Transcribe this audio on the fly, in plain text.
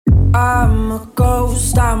I'm a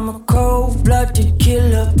ghost, I'm a cold-blooded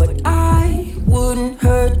killer, but I wouldn't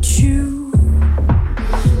hurt you.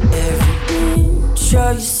 Every inch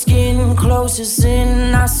of your skin closes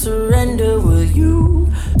in, I surrender. Will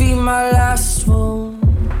you be my last one?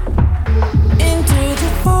 Into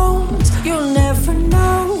the bones, you'll never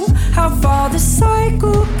know how far the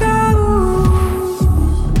cycle goes.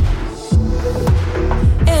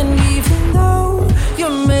 And even though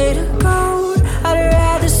you're made of gold, I'd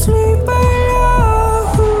rather sleep alone.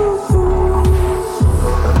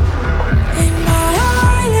 In my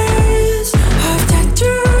eyelids, I've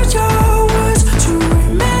tattooed your words to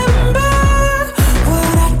remember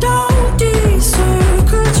what I don't deserve.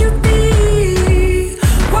 Could you be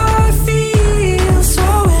why I feel so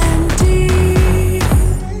empty?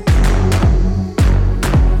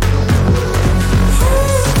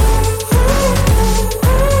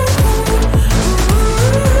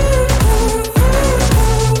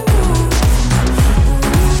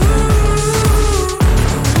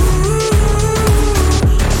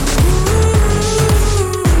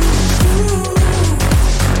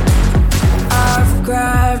 I've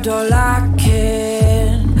grabbed all I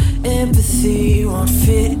can. Empathy won't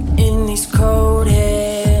fit in these cold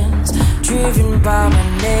hands. Driven by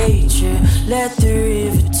my nature, let the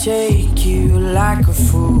river take you like a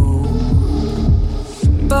fool.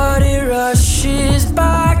 But it rushes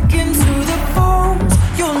back into the bones.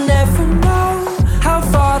 You'll never know how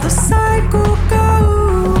far the cycle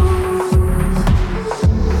goes.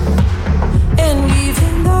 And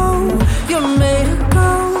even though you're made of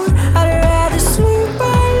gold, I'd rather sleep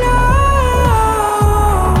alone.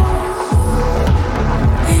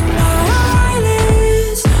 In my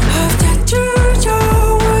eyelids, I've tattooed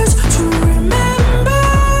your words to remember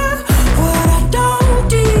what I don't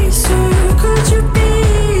deserve. Could you be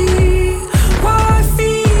why I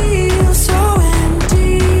feel so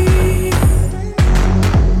empty?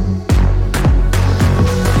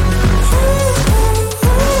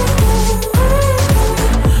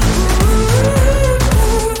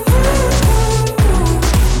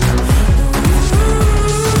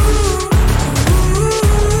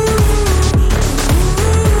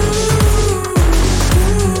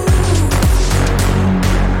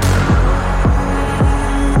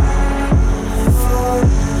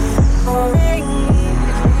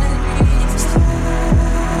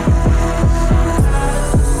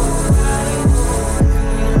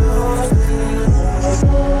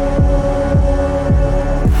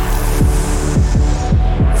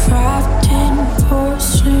 Wrapped in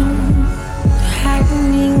porcelain,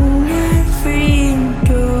 hanging every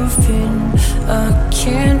endorphin. I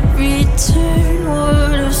can't return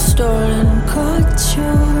what I've stolen. Cut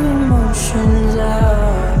your emotions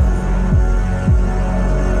out.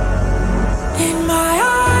 In my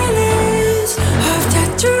eyelids, I've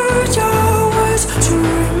tattooed your words to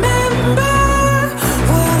remember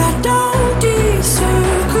what I don't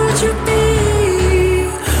deserve. Could you be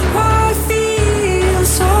why I feel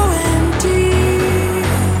so empty?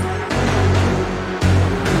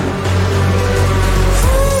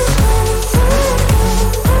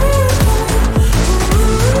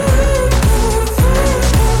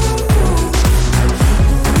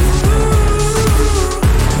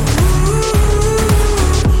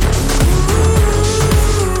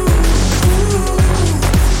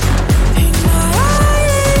 In my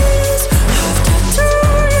eyes, I've tattooed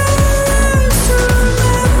your words to remember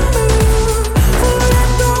what I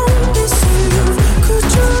don't deserve. Could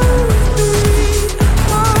you be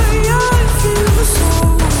why I feel so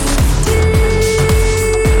empty?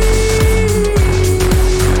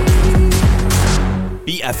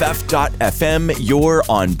 BFF.FM, you're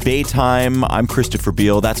on Baytime. I'm Christopher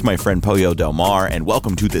Beal. That's my friend Pollo Del Mar, and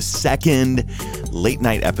welcome to the second late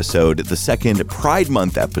night episode, the second Pride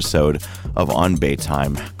Month episode of On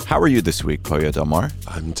Baytime. How are you this week, Pollo Del Mar?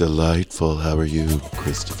 I'm delightful. How are you,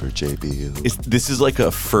 Christopher J. Beal? This is like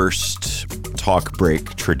a first talk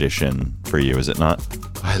break tradition for you, is it not?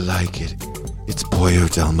 I like it. It's Pollo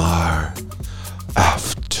Del Mar.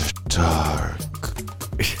 After dark.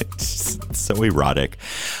 It's so erotic.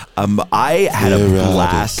 I had a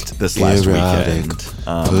blast this last weekend.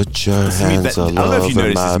 Put your hands all over my body. I don't know if you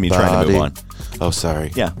noticed this is me trying to move on. Oh,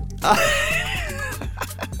 sorry. Yeah.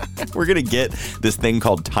 We're going to get this thing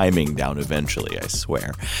called timing down eventually, I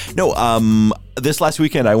swear. No, this last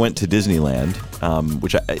weekend I went to Disneyland,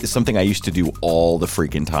 which is something I used to do all the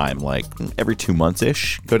freaking time, like every 2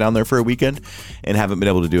 months-ish, go down there for a weekend, and haven't been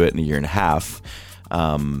able to do it in a year and a half.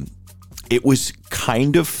 It was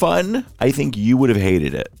kind of fun. I think you would have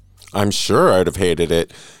hated it. I'm sure I'd have hated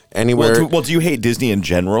it. Anywhere. Well, do you hate Disney in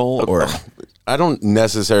general, or? don't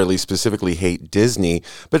necessarily specifically hate Disney,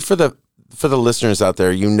 but for the listeners out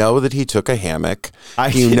there, you know that he took a hammock.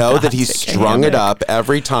 You know that he strung it up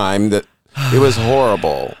every time. That it was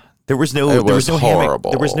horrible. There was no hammock.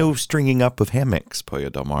 There was no stringing up of hammocks, Pollo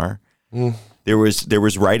Del Mar. There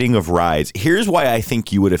was riding of rides. Here's why I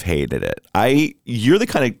think you would have hated it. You're the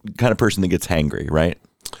kind of person that gets hangry, right?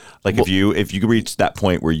 Like if you reach that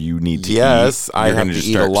point where you need to eat, I have to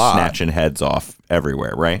eat a lot. Snatching heads off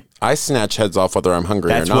everywhere, right? I snatch heads off whether I'm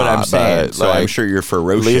hungry or not. That's what I'm saying. So I'm sure you're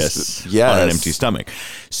ferocious on an empty stomach.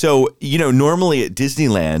 So, normally at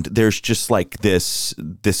Disneyland, there's just like this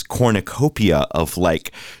cornucopia of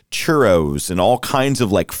like churros and all kinds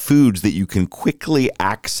of like foods that you can quickly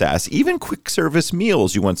access, even quick service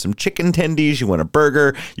meals. You want some chicken tendies, you want a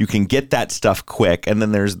burger, you can get that stuff quick. And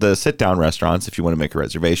then there's the sit down restaurants if you want to make a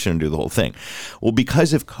reservation and do the whole thing. Well,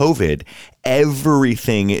 because of COVID,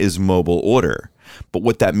 everything is mobile order. But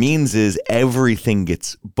what that means is everything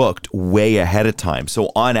gets booked way ahead of time.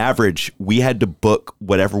 So on average, we had to book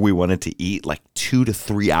whatever we wanted to eat like 2 to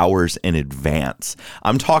 3 hours in advance.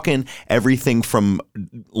 I'm talking everything from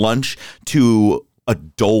lunch to a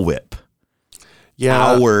Dole Whip.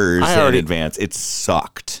 Hours in advance. It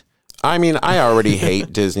sucked. I mean, I already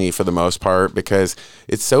hate Disney for the most part because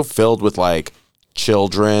it's so filled with like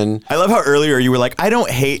children. I love how earlier you were like, I don't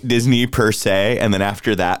hate Disney per se. And then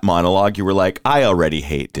after that monologue, you were like, I already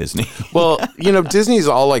hate Disney. Well, Disney's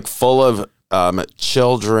all like full of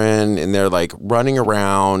children and they're like running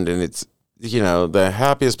around and it's, the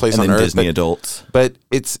happiest place on earth. Disney adults. But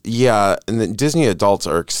it's, and the Disney adults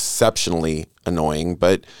are exceptionally annoying.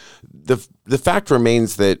 But the fact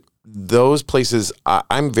remains that those places,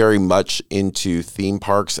 I'm very much into theme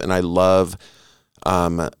parks and I love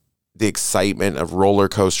the excitement of roller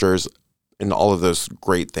coasters and all of those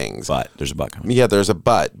great things. But there's a but coming. Yeah, there's a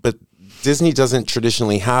but. But Disney doesn't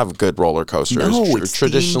traditionally have good roller coasters. No, it's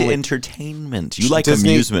traditionally entertainment. You like Disney,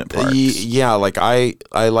 amusement parks. Yeah, like I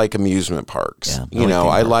like amusement parks. Yeah,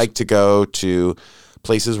 I like to go to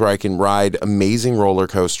places where I can ride amazing roller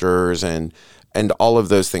coasters and all of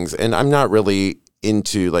those things. And I'm not really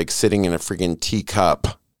into like sitting in a freaking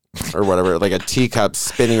teacup or whatever, like a teacup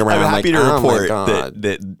spinning around. I'm happy to report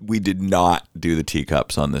that we did not do the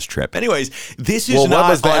teacups on this trip. Anyways, this is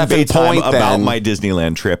not on Baytime about my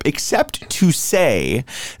Disneyland trip, except to say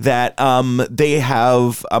that they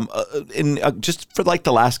have, just for like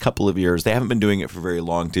the last couple of years, they haven't been doing it for very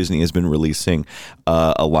long. Disney has been releasing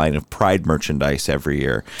a line of Pride merchandise every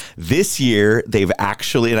year. This year, they've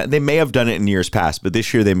actually, and they may have done it in years past, but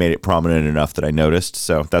this year they made it prominent enough that I noticed.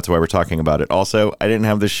 So that's why we're talking about it. Also, I didn't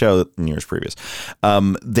have this show in years previous.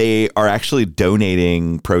 They are actually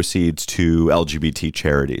donating proceeds to LGBT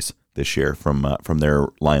charities this year from their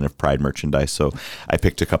line of Pride merchandise. So I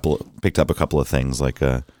picked up a couple of things like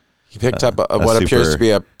you picked up what appears to be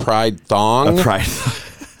a Pride thong, a Pride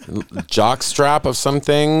jock strap of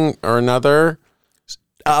something or another.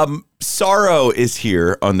 Saro is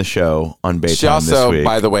here on the show on Baytime She also, this week.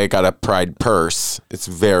 By the way, got a Pride purse. It's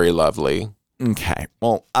very lovely. Okay.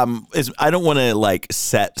 Well, I don't want to like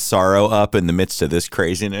set Saro up in the midst of this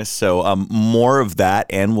craziness. So more of that,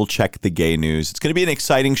 and we'll check the gay news. It's going to be an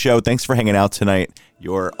exciting show. Thanks for hanging out tonight.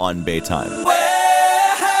 You're on Baytime.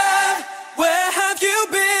 Where have you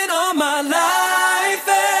been all my life?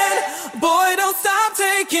 And boy, don't stop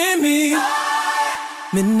taking me.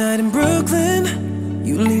 Midnight in Brooklyn,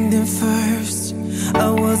 you leaned in first.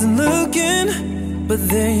 I wasn't looking, but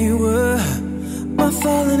there you were, my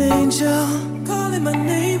fallen angel. Calling my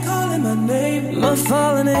name, my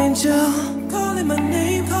fallen angel. Calling my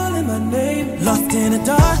name, lost in a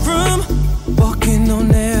dark room, walking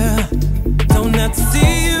on air. Don't have to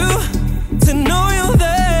see you to know you're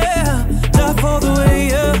there. Die for the way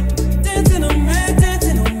you're dancing on me,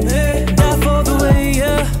 dancing on me. Die for the way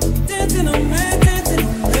you're dancing on me, dancing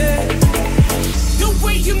on me. The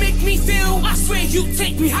way you make me feel, I swear you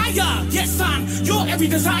take me higher. Yes, I'm your every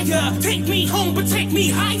desire. Take me home, but take me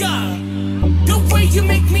higher. The way you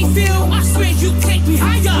make me feel, I swear you take me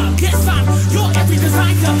higher. Yes, I'm your every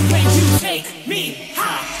desire. When you take me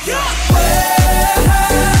higher.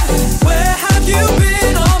 Where have you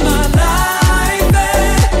been all my life?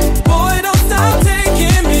 And boy, don't stop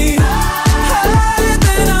taking me higher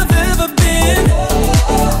than I've ever been.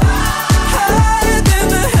 Higher than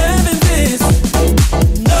the heavens is.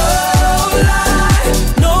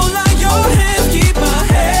 No lie, your hands keep my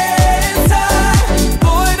hands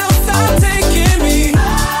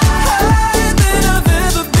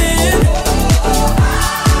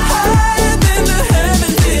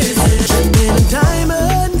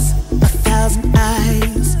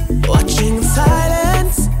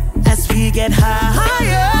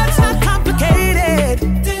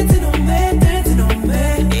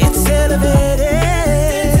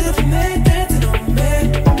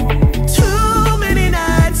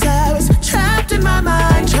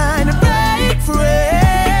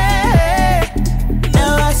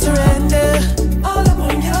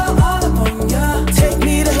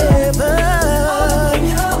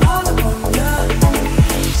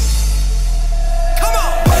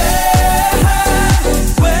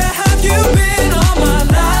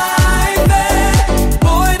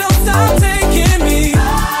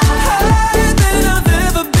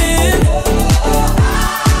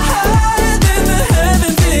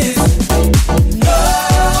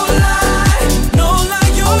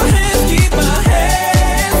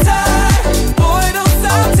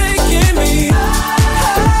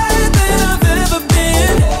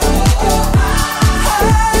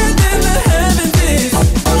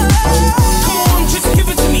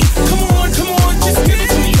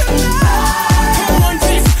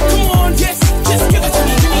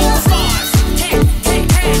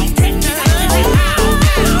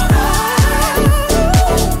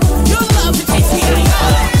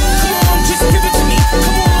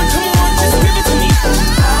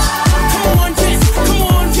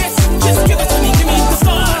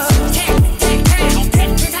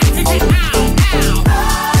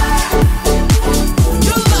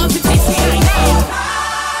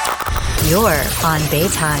on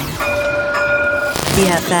Baytime.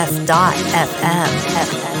 BFF.FM.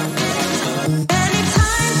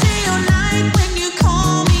 Anytime, day or night, when you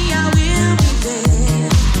call me, I will be there.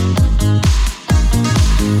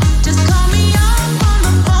 Just call me up on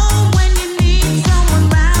the phone when you need someone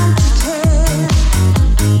round to care.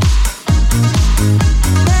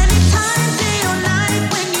 Anytime, day or night,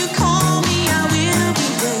 when you call me, I will be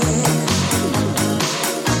there.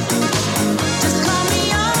 Just call me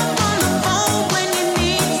up on the phone when you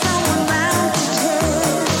need someone round to care.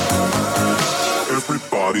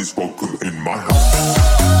 Everybody's welcome in my house.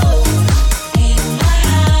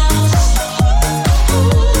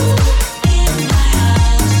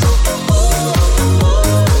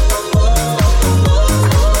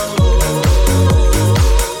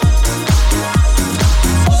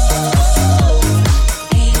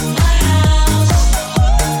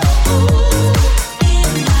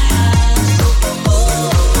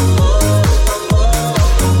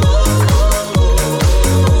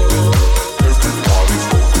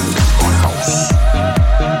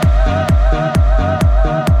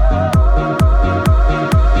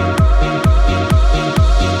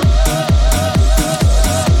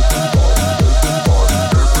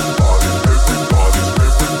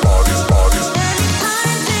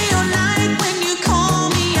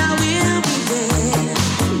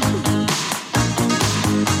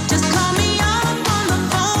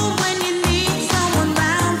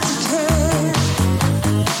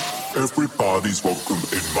 Everybody's welcome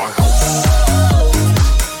in my house.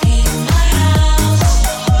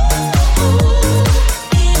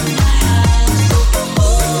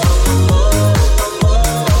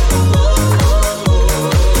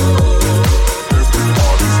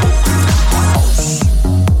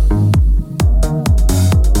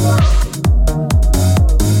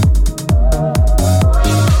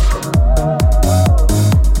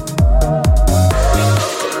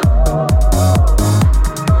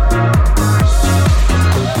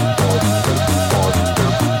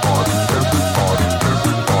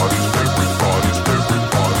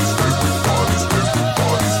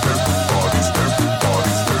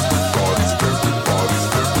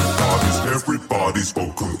 Everybody's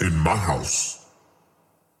welcome in my house.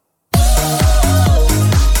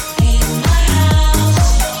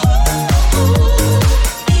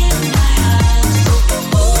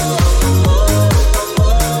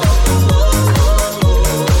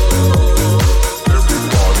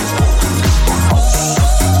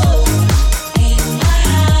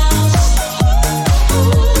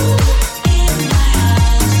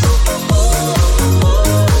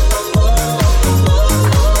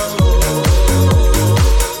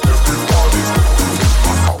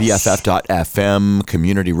 BFF.FM,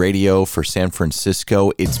 community radio for San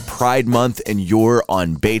Francisco. It's Pride Month and you're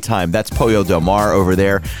on Baytime. That's Pollo Del Mar over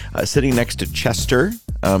there, sitting next to Chester,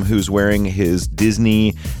 who's wearing his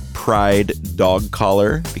Disney Pride dog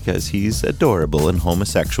collar because he's adorable and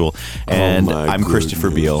homosexual. And I'm Christopher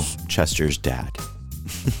Beale, Chester's dad.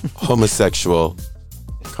 Homosexual,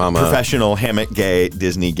 comma, professional, hammock gay,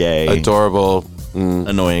 Disney gay, adorable,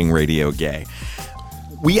 annoying radio gay.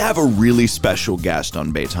 We have a really special guest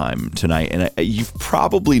on Baytime tonight, and you've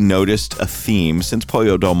probably noticed a theme. Since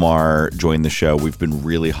Pollo Del Mar joined the show, we've been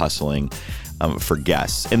really hustling for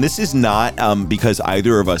guests. And this is not because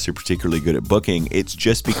either of us are particularly good at booking. It's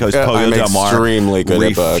just because Pollo Del Mar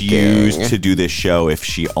refused to do this show if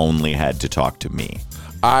she only had to talk to me.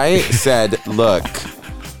 I said, look,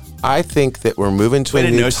 I think that we're moving to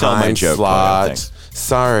a new time slot.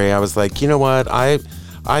 Sorry, I was like, you know what?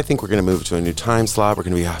 I think we're going to move to a new time slot. We're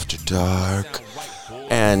going to be after dark.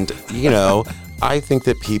 And, you know, I think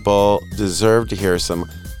that people deserve to hear some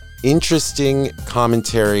interesting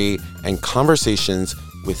commentary and conversations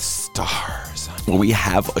with stars. Well, we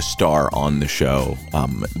have a star on the show.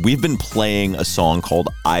 We've been playing a song called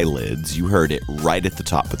Eyelids. You heard it right at the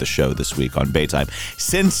top of the show this week on Baytime.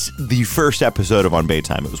 Since the first episode of On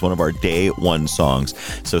Baytime, it was one of our day one songs.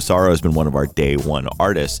 So Saro has been one of our day one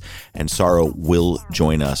artists, and Saro will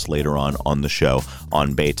join us later on the show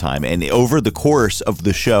on Baytime. And over the course of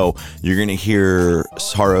the show, you're going to hear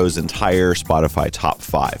Saro's entire Spotify top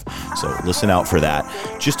 5. So listen out for that.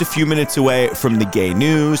 Just a few minutes away from the gay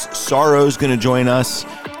news, Saro's going to join us.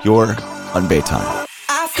 You're on Baytime.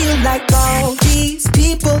 I feel like all these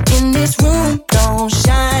people in this room don't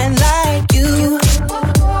shine like you.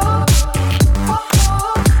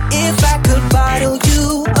 If I could bottle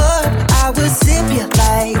you up, I would sip you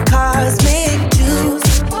like cosmic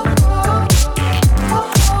juice.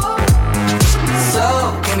 So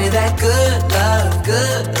give me that good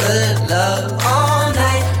love all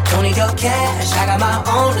night. Don't need your cash, I got my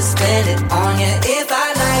own to spend it on you. If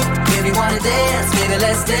I like, if you wanna dance,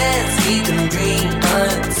 let's dance. We can dream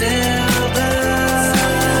until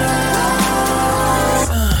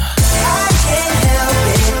I can't help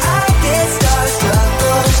it, I get starstruck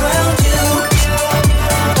around you.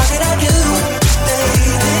 What can I do,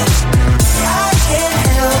 baby? I can't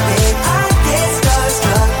help it, I get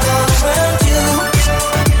starstruck around you.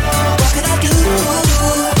 What can I do?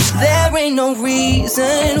 There ain't no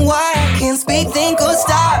reason why I can't speak, think, or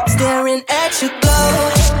stop staring at your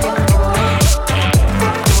glow.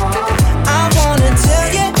 I wanna tell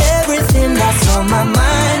you everything that's on my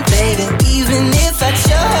mind, baby, even if I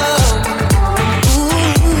choke. Ooh,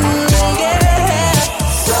 yeah.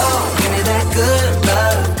 So give me that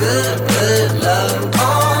good love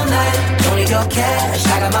all night. Don't need your cash,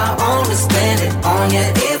 I got my own to spend it on you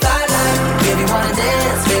if I like. Baby, wanna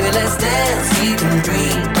dance, baby, let's dance. We can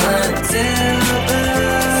dream until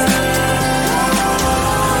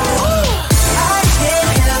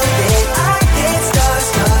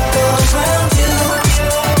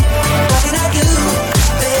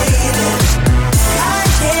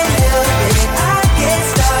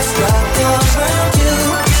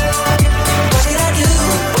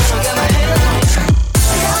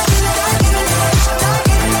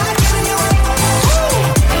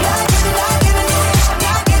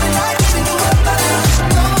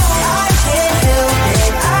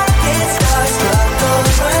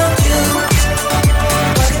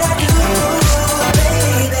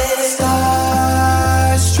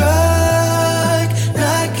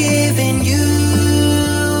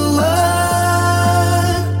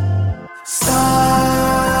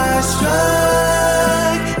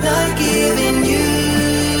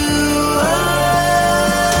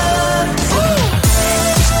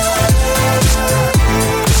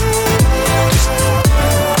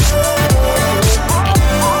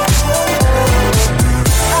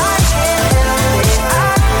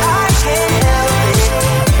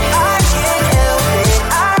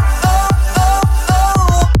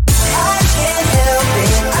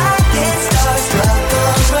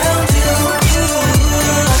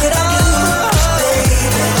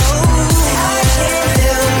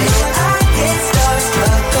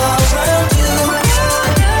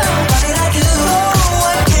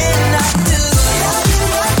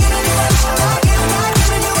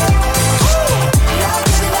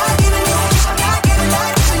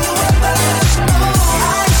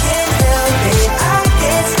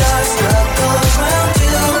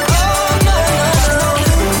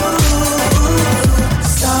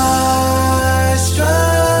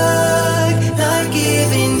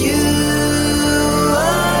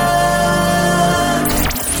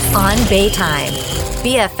Baytime,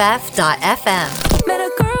 BFF.FM. Met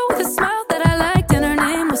a girl with a smile that I liked and her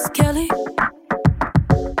name was Kelly.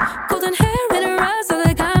 Golden hair in her eyes, so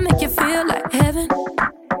they gotta make you feel like heaven.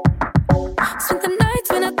 Spent the night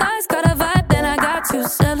between her thighs, got a vibe and I got too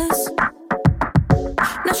zealous.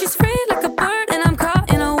 Now she's free like a bird and I'm caught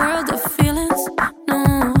in a world of feelings.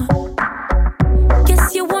 No,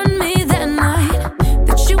 guess you want me that night,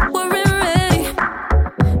 but you weren't ready.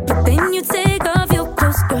 But then you take off your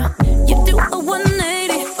clothes, girl. You do a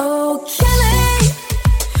 180. Oh, Kelly,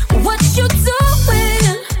 what you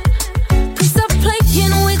doing? Please stop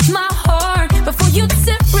playing with my heart before you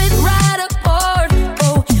tear it right apart.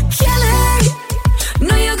 Oh, Kelly,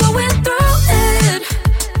 know you're going through it,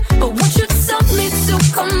 but won't you tell me to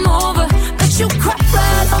come over? Let you cry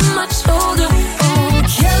right on my shoulder. Oh,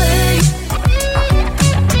 Kelly.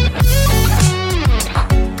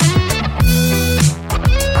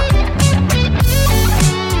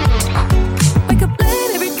 Wake up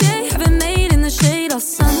late every day, haven't made in the shade all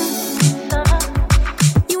summer.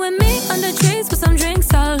 You and me under trees with some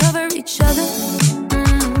drinks all over each other.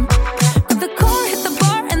 Got the car, hit the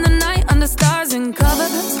bar, and the night under stars and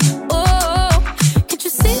covers. Oh, can't you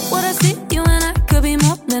see what I see? You and I could be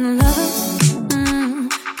more than lovers.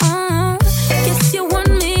 Guess you want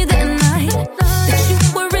me that night, but you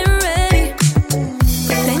weren't ready.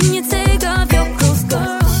 But then you take off your clothes,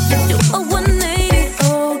 girl. You do a 180.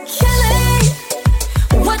 Oh, Kelly,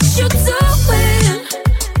 what you doing?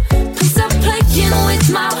 Please stop playing with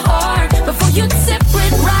my heart before you tear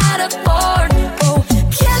it right apart. Oh,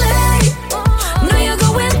 Kelly, know you're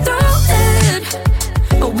going through it,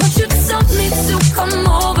 but won't you tell me to come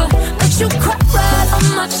over? Let you cry right on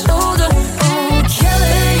my shoulder.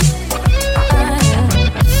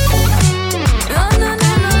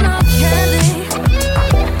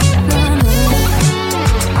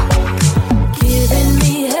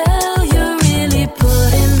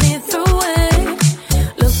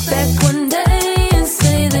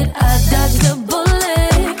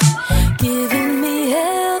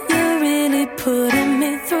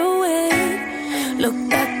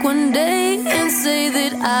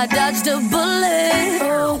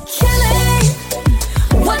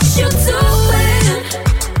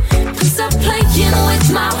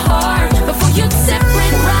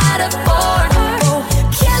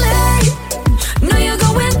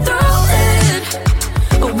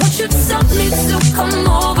 come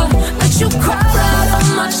over, let you cry right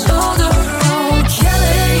on my shoulder. Oh,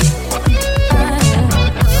 Kelly.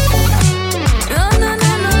 No, no,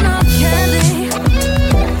 no, no, no, Kelly.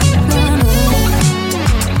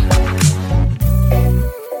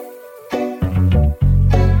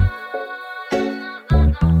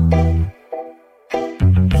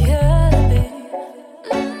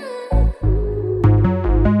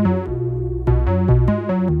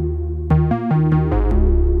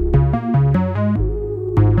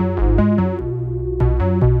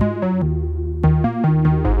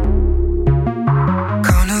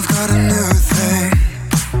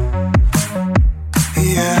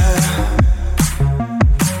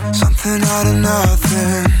 Out of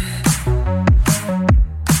nothing.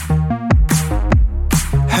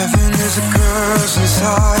 Heaven is a curse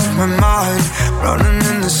inside my mind, running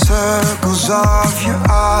in the circles of your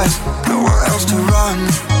eyes. Nowhere else to run,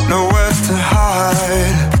 nowhere to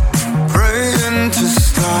hide. Praying to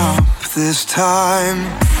stop this time.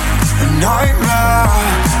 A nightmare,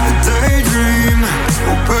 a daydream.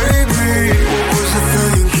 Oh baby, what was I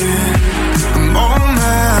thinking? A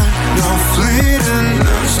moment, not fleeting.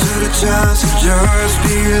 Never stood a chance to just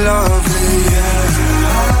be lovely, yeah.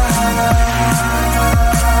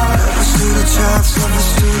 Never stood a chance,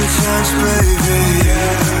 baby,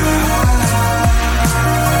 yeah.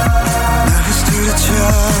 Never stood a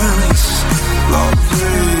chance,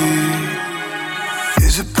 lovely.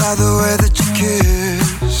 Is it by the way that you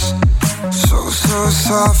kiss? So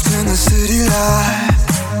soft in the city light,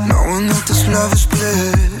 knowing that this love is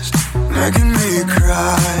bliss, making me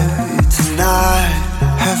cry tonight.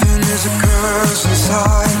 Heaven is a curse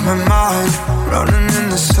inside my mind, running in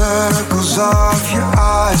the circles of your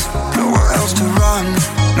eyes. Nowhere else to run,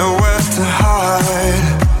 nowhere to hide.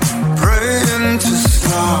 Praying to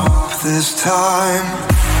stop this time.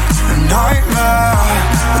 A nightmare,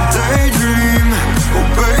 a daydream. Oh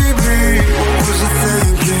baby, what was I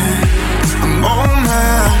thinking? A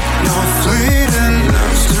moment, not fleeting.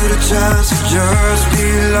 Never stood a chance to just be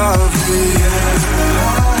lovely, yeah.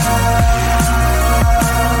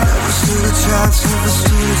 Never stood a chance,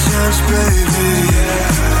 baby, yeah.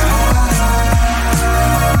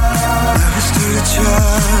 Never stood a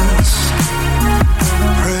chance.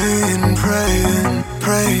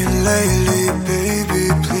 Praying lately, baby,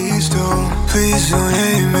 please don't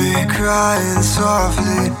hate me. Crying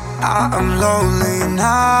softly, I'm lonely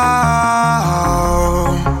now.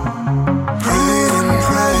 Praying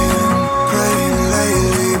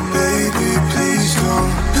lately, baby, please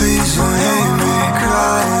don't hate me.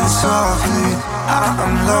 Crying softly,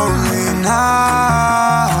 I'm lonely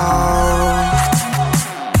now.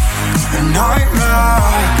 A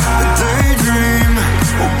nightmare, a daydream.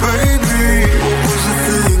 Oh baby, what was I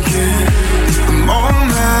thinking? A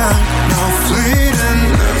moment, not fleeting.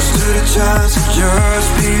 Never stood a chance to just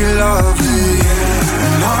be lovely, yeah. A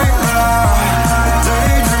nightmare, a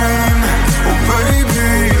daydream. Oh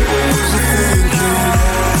baby, what was I thinking?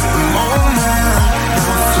 A moment,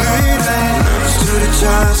 not fleeting. Never stood a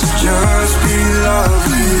chance to just be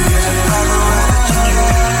lovely, yeah. By the way that you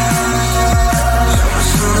kiss,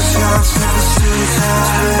 never stood a chance,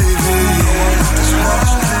 baby, yeah. That's what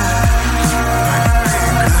I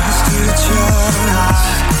never stood a chance,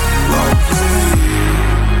 lovely,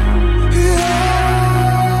 yeah.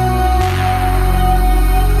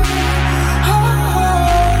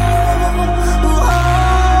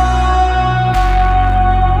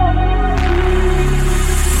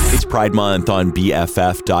 It's Pride Month on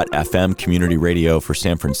BFF.FM, community radio for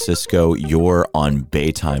San Francisco. You're on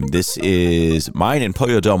Baytime. This is mine and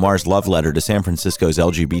Pollo Del Mar's love letter to San Francisco's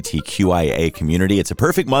LGBTQIA community. It's a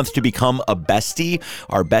perfect month to become a bestie.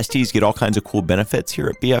 Our besties get all kinds of cool benefits here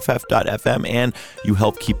at BFF.FM, and you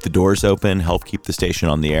help keep the doors open, help keep the station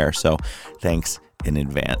on the air. So thanks in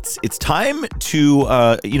advance. It's time to,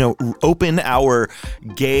 open our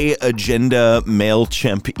Gay Agenda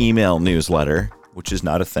MailChimp email newsletter, which is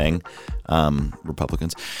not a thing,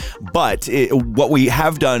 Republicans. But what we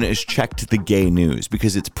have done is checked the gay news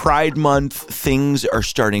because it's Pride Month. Things are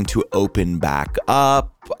starting to open back up.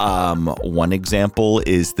 One example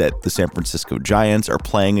is that the San Francisco Giants are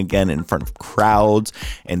playing again in front of crowds,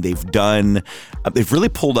 and they've really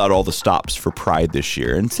pulled out all the stops for Pride this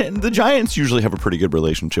year. And the Giants usually have a pretty good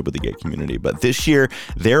relationship with the gay community, but this year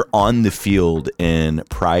they're on the field in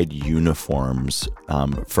Pride uniforms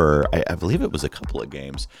for, I believe it was a couple of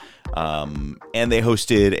games. And they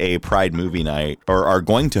hosted a Pride movie night, or are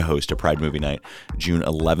going to host a Pride movie night, June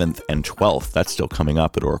 11th and 12th. That's still coming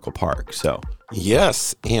up at Oracle Park. So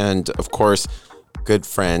yes, and of course, good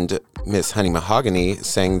friend Miss Honey Mahogany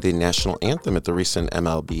sang the national anthem at the recent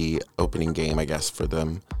MLB opening game, I guess, for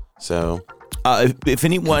them. So If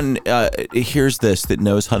anyone hears this that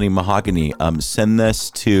knows Honey Mahogany, send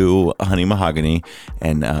this to Honey Mahogany,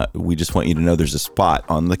 and we just want you to know there's a spot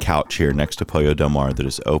on the couch here next to Pollo Del Mar that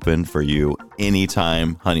is open for you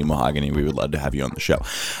anytime, Honey Mahogany. We would love to have you on the show.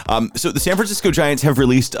 So the San Francisco Giants have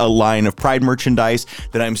released a line of Pride merchandise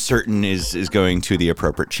that I'm certain is going to the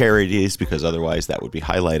appropriate charities, because otherwise that would be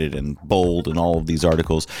highlighted in bold in all of these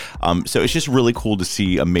articles. So it's just really cool to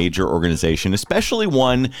see a major organization, especially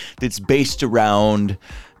one that's based around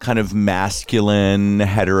kind of masculine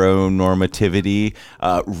heteronormativity,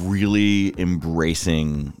 really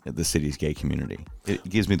embracing the city's gay community. It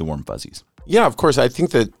gives me the warm fuzzies. Yeah, of course. I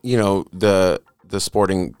think that, the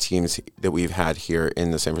sporting teams that we've had here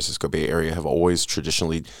in the San Francisco Bay Area have always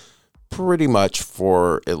traditionally, pretty much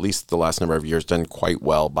for at least the last number of years, done quite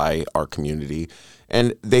well by our community.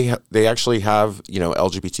 And they actually have,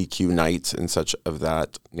 LGBTQ nights and such of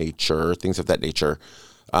that nature, things of that nature,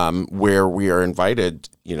 where we are invited,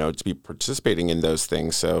 to be participating in those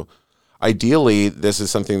things. So ideally, this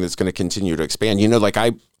is something that's going to continue to expand.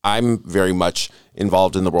 I'm very much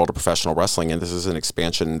involved in the world of professional wrestling, and this is an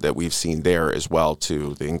expansion that we've seen there as well,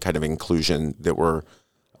 to the kind of inclusion that we're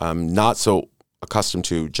not so accustomed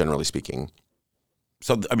to, generally speaking.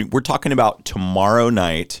 So, we're talking about tomorrow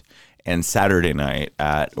night and Saturday night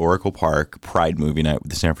at Oracle Park, Pride Movie Night with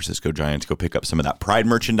the San Francisco Giants. Go pick up some of that Pride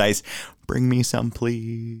merchandise. Bring me some,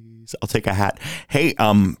 please. I'll take a hat. Hey,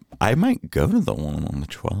 I might go to the one on the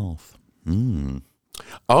 12th.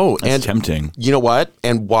 Oh, that's and tempting. You know what?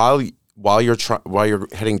 And while you're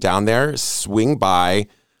heading down there, swing by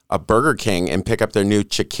a Burger King and pick up their new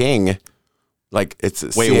Chiking. What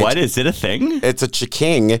is it a thing? It's a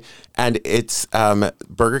Chiking, and it's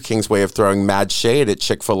Burger King's way of throwing mad shade at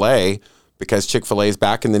Chick-fil-A, because Chick-fil-A is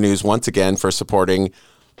back in the news once again for supporting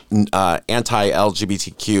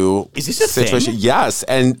anti-LGBTQ. Is this a situation. thing? Yes,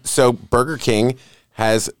 and so Burger King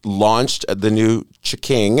has launched the new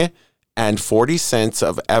Chiking, and 40 cents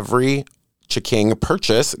of every Chiking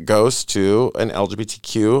purchase goes to an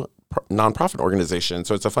LGBTQ nonprofit organization.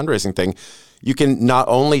 So it's a fundraising thing. You can not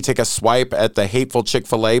only take a swipe at the hateful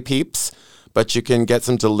Chick-fil-A peeps, but you can get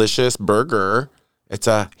some delicious burger. It's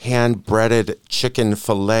a hand-breaded chicken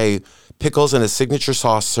fillet, pickles, and a signature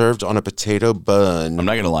sauce served on a potato bun. I'm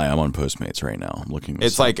not going to lie. I'm on Postmates right now. I'm looking.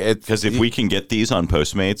 It's like it because if we can get these on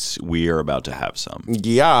Postmates, we are about to have some.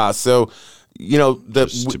 Yeah. So,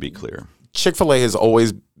 just to be clear, Chick-fil-A has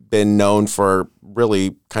always been known for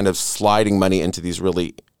really kind of sliding money into these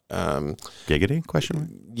really giggity question mark?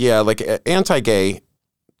 Yeah, like anti-gay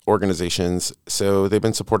organizations. So they've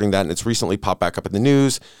been supporting that, and it's recently popped back up in the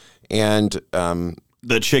news. And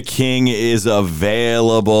the Chiking is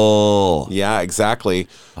available. Yeah, exactly.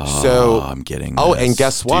 Oh, so I'm getting this. Oh, and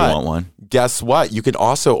guess what? Do you want one? Guess what? You can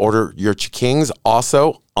also order your Chikings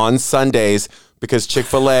also on Sundays, because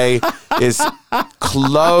Chick-fil-A is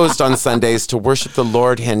closed on Sundays to worship the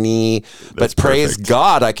Lord, honey. But praise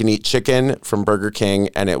God, I can eat chicken from Burger King,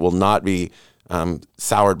 and it will not be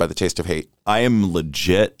soured by the taste of hate. I am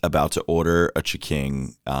legit about to order a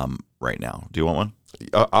Chiking right now. Do you want one?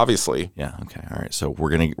 Obviously. Yeah. Okay. All right. So we're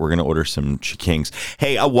gonna order some Chikings.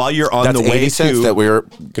 Hey, while you're on That's the way 80 cents to that we're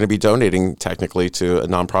going to be donating technically to a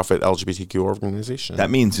nonprofit LGBTQ organization. That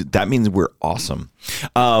means we're awesome.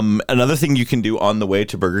 Another thing you can do on the way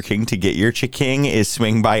to Burger King to get your Chiking is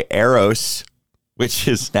swing by Eros, which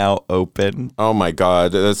is now open. Oh my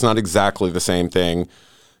God, that's not exactly the same thing.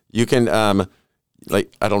 You can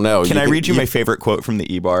I don't know. Can I read you my favorite quote from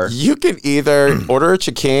the E-Bar? You can either order a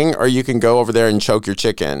Chiking or you can go over there and choke your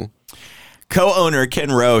chicken. Co-owner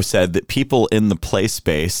Ken Rowe said that people in the play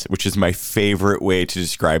space, which is my favorite way to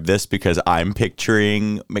describe this because I'm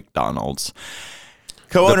picturing McDonald's.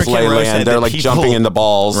 Co-owner Ken Rowe said they're that like people, jumping in the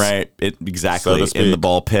balls. Right, exactly, so in the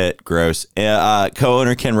ball pit. Gross.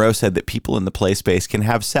 Co-owner Ken Rowe said that people in the play space can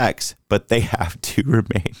have sex, but they have to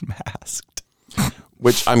remain masked.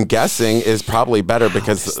 Which I'm guessing is probably better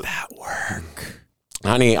because... How does that work?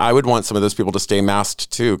 Honey, I would want some of those people to stay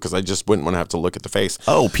masked too, because I just wouldn't want to have to look at the face.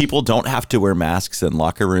 Oh, people don't have to wear masks in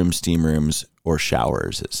locker rooms, steam rooms, or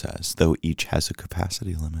showers, it says, though each has a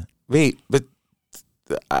capacity limit. Wait, but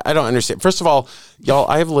I don't understand. First of all, y'all,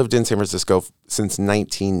 I have lived in San Francisco since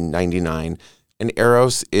 1999, and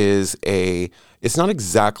Eros is it's not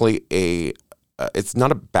exactly it's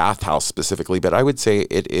not a bathhouse specifically, but I would say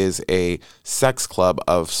it is a sex club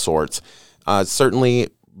of sorts. Certainly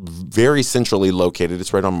very centrally located.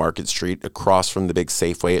 It's right on Market Street, across from the big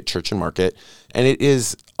Safeway at Church and Market, and it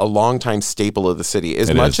is a longtime staple of the city.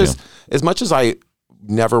 As much as I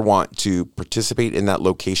never want to participate in that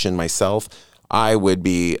location myself, I would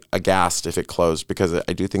be aghast if it closed, because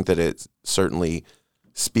I do think that it certainly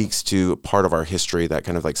speaks to part of our history, that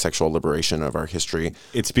kind of like sexual liberation of our history.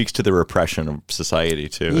 It speaks to the repression of society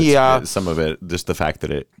too. Some of it, just the fact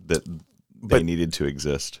that they needed to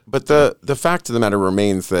exist. But the fact of the matter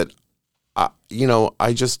remains that,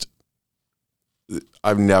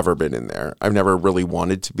 I've never been in there. I've never really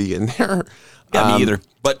wanted to be in there. Yeah, me either.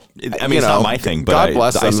 But I mean, it's not my thing. But God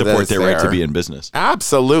bless I support their right there. to be in business.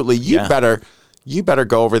 Absolutely, you better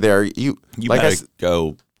go over there. You better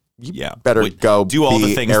go. Better go do all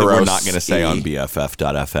the things that we're not going to say on C.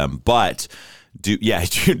 BFF.FM, but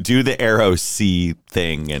do the Arrow C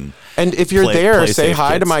thing and if you're play say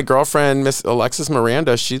hi kids. to my girlfriend, Miss Alexis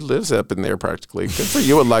Miranda. She lives up in there practically. Good for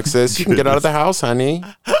you, Alexis. You can get out of the house, honey.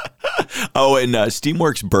 Oh, and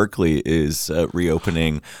Steamworks Berkeley is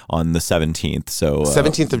reopening on the 17th. So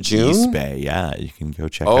 17th of June? East Bay. Yeah, you can go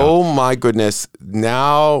check out. Oh, my goodness.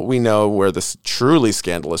 Now we know where this truly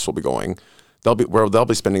scandalous will be going. They'll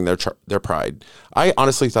be spending their pride. I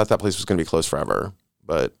honestly thought that place was going to be closed forever,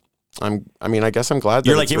 but I guess I'm glad that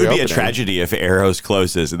you're like, it's it would be a reopening. tragedy if Arrows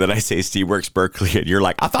closes, and then I say Steamworks Berkeley, and you're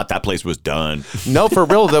like, I thought that place was done. No, for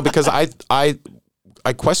real though, because I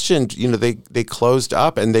questioned. They closed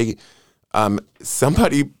up, and they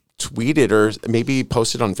somebody tweeted or maybe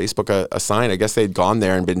posted on Facebook a sign. I guess they'd gone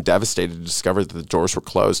there and been devastated to discover that the doors were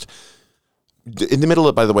closed. In the middle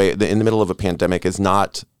of a pandemic that's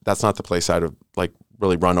not the place I'd have like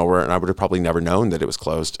really run over, and I would have probably never known that it was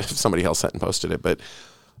closed if somebody else hadn't posted it. But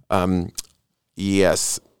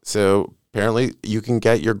yes, so apparently you can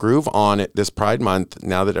get your groove on it this Pride Month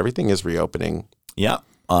now that everything is reopening. Yeah.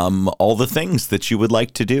 All the things that you would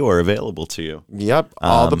like to do are available to you. Yep.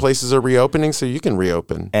 All the places are reopening, so you can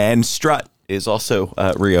reopen. And Strut is also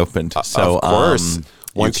reopened. So of course.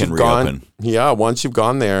 Once you've gone there, once you've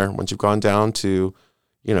gone down to,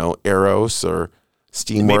 Eros or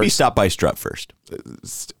Steamworks. Maybe stop by Strut first.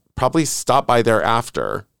 Probably stop by there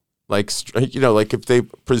after. Like, if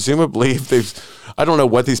they've, I don't know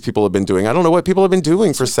what these people have been doing. I don't know what people have been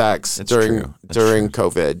doing for sex during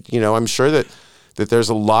COVID. I'm sure that there's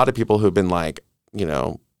a lot of people who've been like,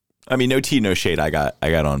 I mean, no tea, no shade. I got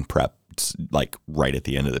on PrEP like right at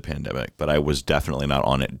the end of the pandemic, but I was definitely not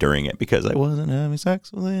on it during it because I wasn't having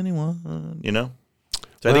sex with anyone,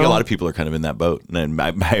 So I think a lot of people are kind of in that boat, and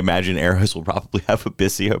I imagine Arrows will probably have a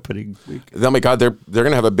busy opening week. Oh my God, they're going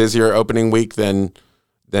to have a busier opening week than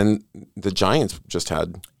the Giants just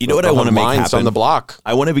had. You know what I want to make happen on the block?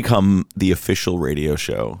 I want to become the official radio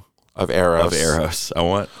show of Arrows. I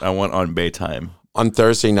want on Baytime. On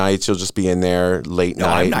Thursday nights, you'll just be in there late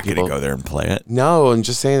night. I'm not going to go there and play it. No, I'm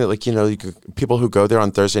just saying that, people who go there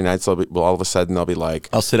on Thursday nights, all of a sudden they'll be like,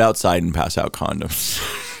 I'll sit outside and pass out condoms.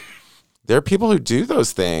 There are people who do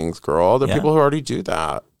those things, girl. There are people who already do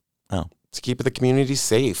that. Oh. To keep the community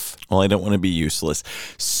safe. Well, I don't want to be useless.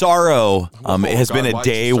 Saro has been a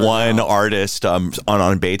day one artist on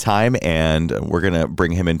Baytime, and we're going to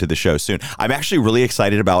bring him into the show soon. I'm actually really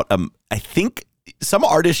excited about, I think some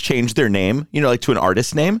artists change their name, like to an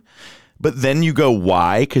artist name, but then you go,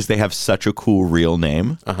 why? Because they have such a cool real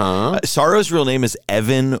name. Saro's real name is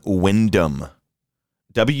Evan Wyndham.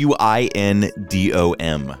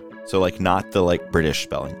 Windom. So like not the like British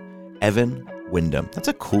spelling. Evan Wyndham. That's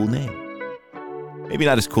a cool name. Maybe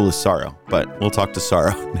not as cool as Saro, but we'll talk to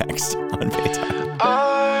Saro next on Baytime.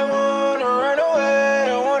 I wanna run away,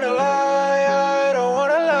 I wanna lie, I don't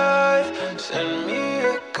wanna lie. Send me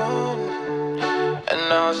a gun,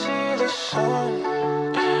 and I'll see the sun.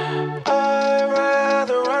 I'd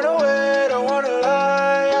rather run away, don't wanna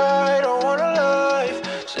lie, I don't wanna lie.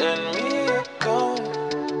 Send me a gun,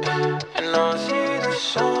 and I'll see the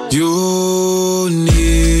sun. You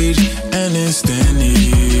need an instant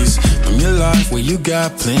ease from your life where you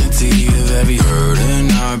got plenty of every hurt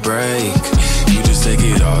and heartbreak. You just take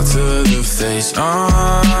it all to the face.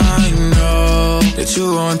 I know that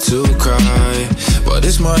you want to cry, but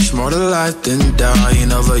it's much more to life than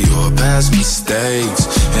dying over your past mistakes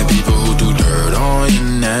and people who do dirt on your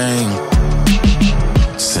name.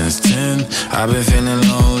 Since 10, I've been feeling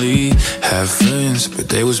lonely. Have friends, but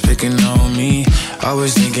they was picking on me.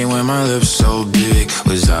 Always thinking when my lips so big,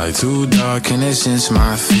 was I too dark and it since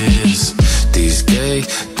my fears? These gay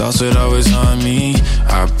thoughts would always on me.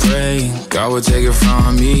 I pray God would take it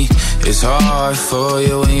from me. It's hard for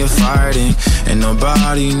you when you're fighting, and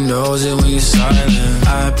nobody knows it when you're silent.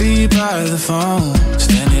 I be by the phone,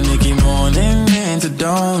 standing Nicky morning into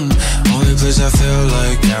dawn. Only place I feel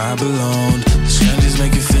like I belong. Strangers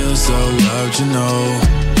make you feel so loved, And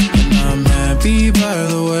I'm happy by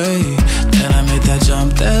the way that I made that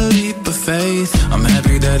jump, that leap of faith. I'm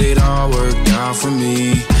happy that it all worked out for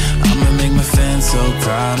me. I'ma make my fans so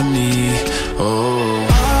proud of me. Oh,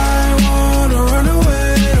 I wanna run away.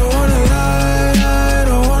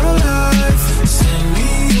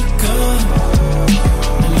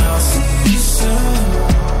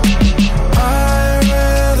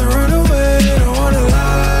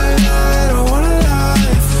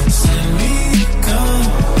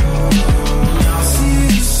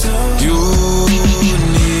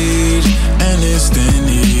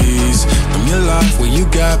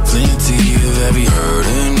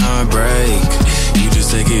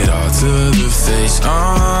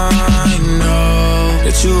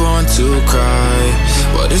 makes you want to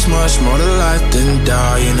cry. But it's much more to life than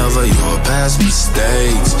dying over your past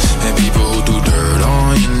mistakes and people who do dirt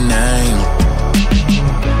on your name.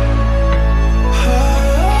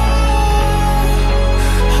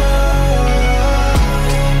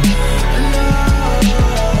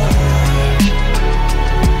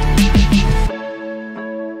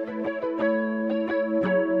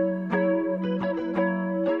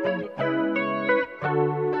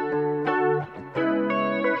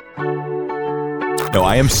 No,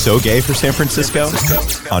 I am so gay for San Francisco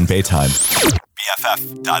on Baytime.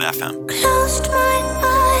 BFF.FM. Closed my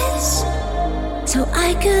eyes so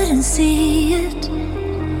I couldn't see it.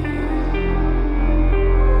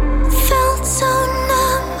 Felt so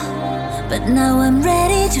numb, but now I'm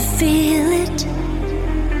ready to feel it.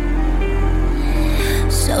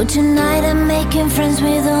 So tonight I'm making friends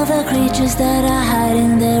with all the creatures that are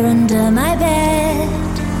hiding there under my bed.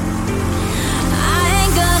 I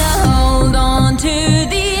ain't gonna hold on to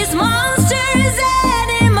these monsters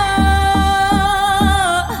anymore.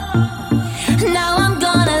 Now I'm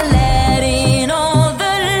gonna let in all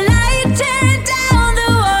the light, tear down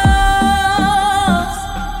the walls.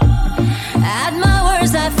 At my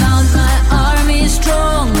worst I found my army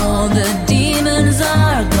strong, all the demons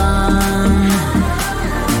are gone.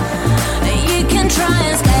 You can try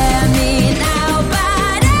and scare me now,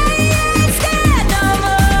 but I ain't scared no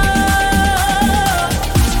more.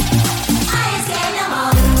 I ain't scared no more. I ain't scared no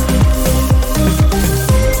more.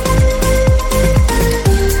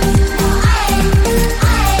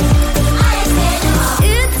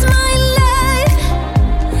 It's my life,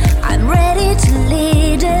 I'm ready to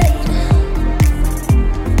lead it.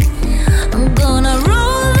 I'm gonna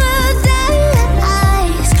roll the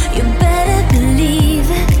dice, you better believe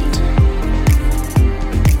it.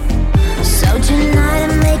 So tonight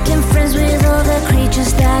I'm making friends with all the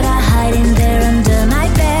creatures that are hiding there under my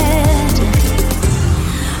bed.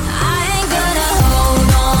 I ain't gonna hold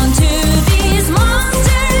on to these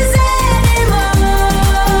monsters anymore.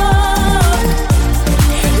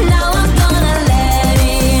 Now I'm gonna let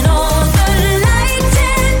in all the light,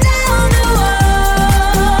 tear down the walls.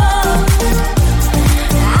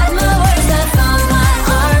 At my worst I found my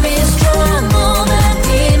army strong, all the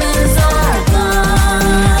demons are gone.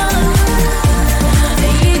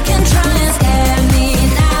 You can try and scare me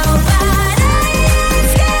now, but I ain't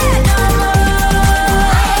scared no more.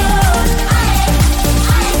 I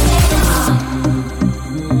ain't scared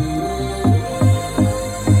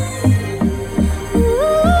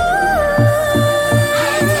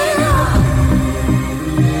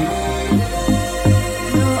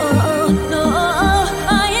no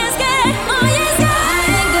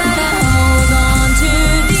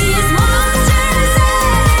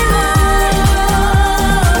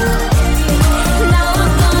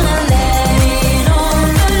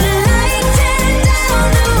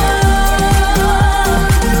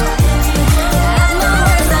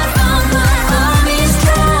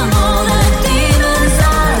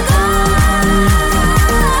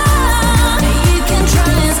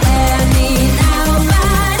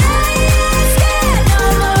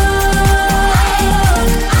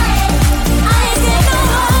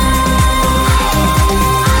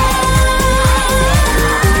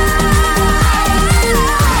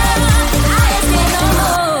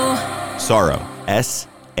more. Saro,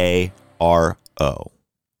 S-A-R-O.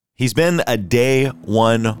 He's been a day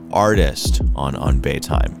one artist on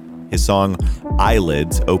Baytime. His song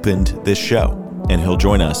Eyelids opened this show, and he'll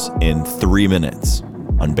join us in 3 minutes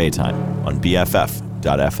on Baytime on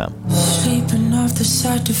BFF.FM. Sleeping off the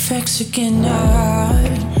side effects again. I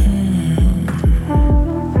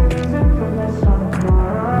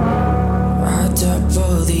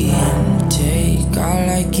double the intake. I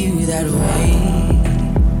like you that way.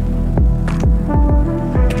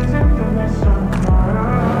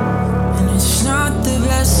 And it's not the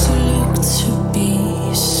best to look to be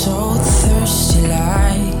so thirsty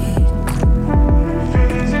like.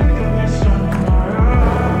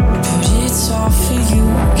 But it's all for you.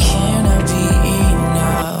 Can I be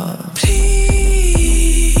enough?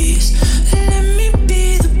 Please let me be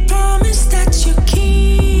the promise that you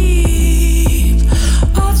keep.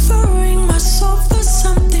 Offering my soul for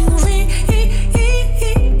something real.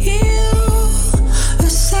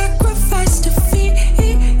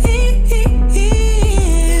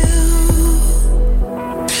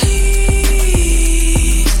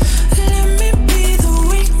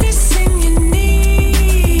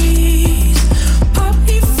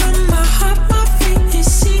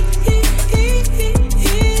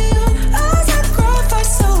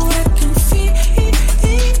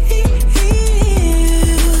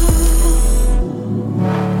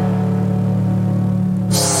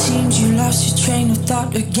 lost your train of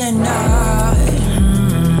thought again.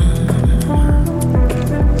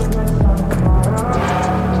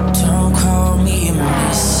 Don't call me a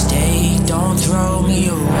mistake, don't throw me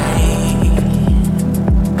away.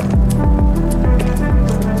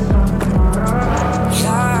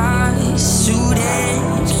 Lies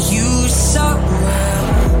suited you so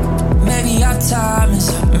well. Maybe our time is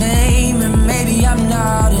up, maybe I'm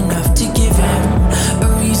not enough to give him a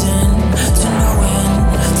reason to know when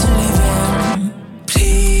to leave him.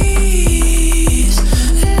 Please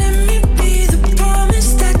let me be the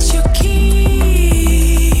promise that you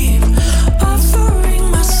keep. Offering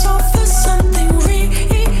my soul for something real,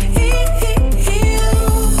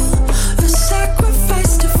 a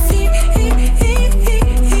sacrifice to feel.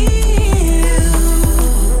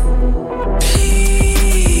 Please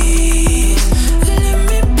let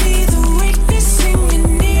me be the weakness in your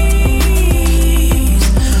knees.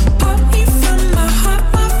 Pop me from my heart,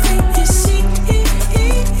 my faith is sealed.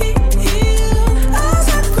 As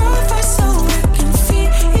I grow, if I so I can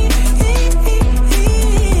feel.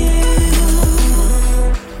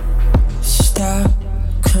 Stop,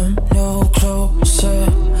 come no closer,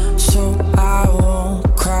 so I won't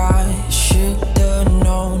cry. Should've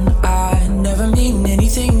known I never mean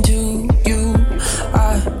anything to you.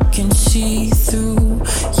 I can see through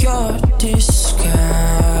your disguise.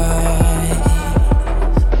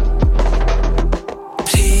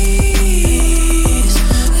 Please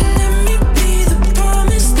let me be the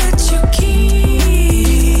promise that you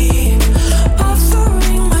keep.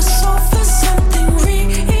 Offering my soul for something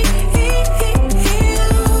real,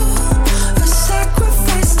 a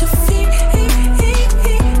sacrifice to feel.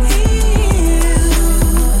 Please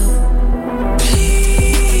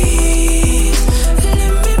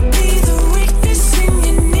let me be the weakness in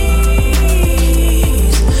your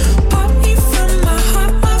knees. Pop me from my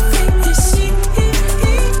heart, my faith is sealed.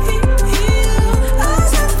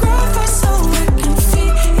 As I grow, if I so I can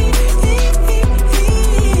feel.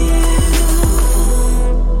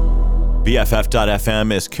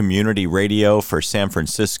 BFF.FM is community radio for San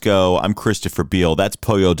Francisco. I'm Christopher Beal. That's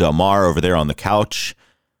Pollo Del Mar over there on the couch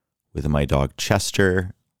with my dog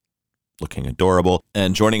Chester, looking adorable.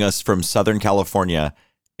 And joining us from Southern California,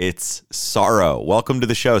 it's Saro. Welcome to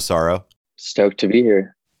the show, Saro. Stoked to be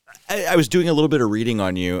here. I was doing a little bit of reading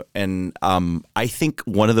on you, and I think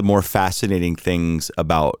one of the more fascinating things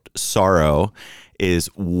about Saro is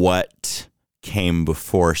what came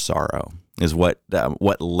before Saro, is what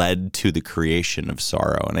led to the creation of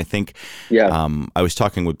Saro. And I think I was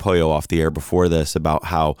talking with Pollo off the air before this about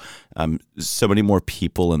how so many more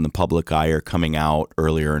people in the public eye are coming out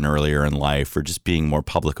earlier and earlier in life, or just being more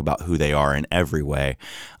public about who they are in every way.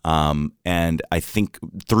 And I think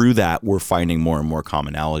through that, we're finding more and more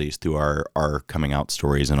commonalities through our coming out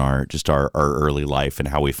stories and our early life and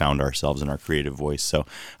how we found ourselves in our creative voice. So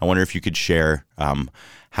I wonder if you could share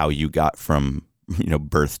how you got from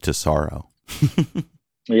birth to Saro.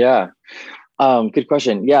 Yeah. Good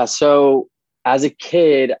question. Yeah. So as a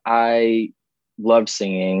kid, I loved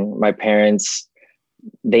singing. My parents,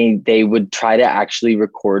 they would try to actually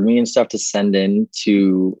record me and stuff to send in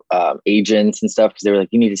to agents and stuff, because they were like,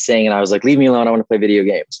 you need to sing. And I was like, leave me alone. I want to play video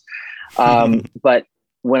games. But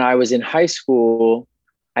when I was in high school,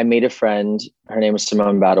 I made a friend. Her name was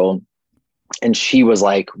Simone Battle. And she was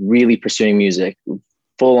like really pursuing music,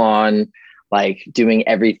 full on, like doing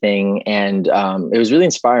everything. And it was really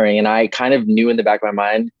inspiring. And I kind of knew in the back of my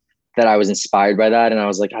mind that I was inspired by that. And I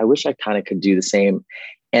was like, I wish I kind of could do the same.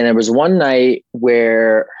 And there was one night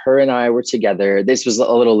where her and I were together. This was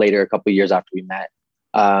a little later, a couple of years after we met.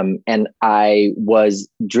 And I was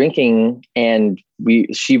drinking, and I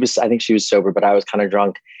think she was sober, but I was kind of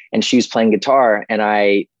drunk, and she was playing guitar, and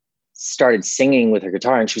I started singing with her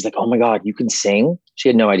guitar, and she was like, oh my God, you can sing? She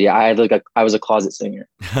had no idea. I was a closet singer.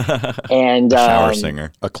 And a shower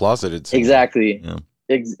singer. A closeted singer. Exactly. Yeah.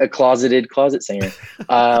 A closeted closet singer.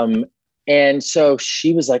 And so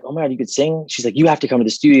she was like, oh my God, you could sing? She's like, you have to come to the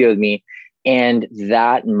studio with me. And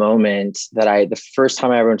that moment the first time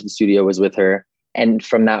I ever went to the studio was with her. And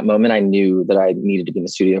from that moment, I knew that I needed to be in the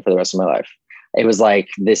studio for the rest of my life. It was like,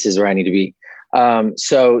 this is where I need to be.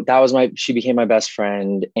 So that was she became my best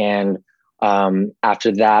friend. And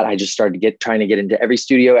after that, I just started trying to get into every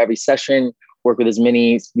studio, every session, work with as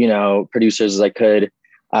many, producers as I could,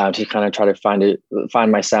 to kind of try to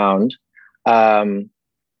find my sound. And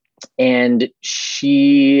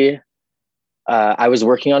I was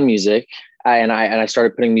working on music, and I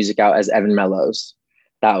started putting music out as Evan Mellows.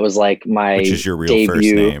 That was like which is your real debut.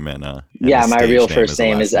 First name, and my real first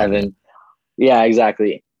name is Evan. Yeah,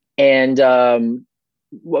 exactly. And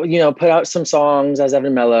put out some songs as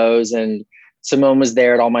Evan Mellows, and Simone was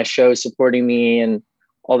there at all my shows supporting me and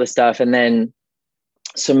all this stuff. And then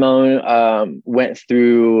Simone went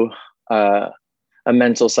through a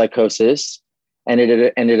mental psychosis and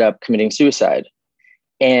it ended up committing suicide.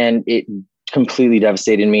 And it completely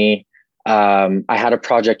devastated me. I had a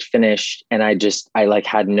project finished and I like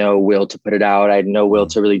had no will to put it out. I had no will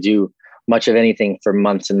to really do much of anything for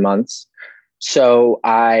months and months. So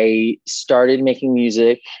I started making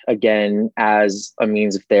music again as a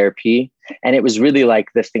means of therapy. And it was really like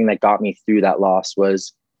the thing that got me through that loss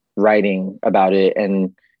was writing about it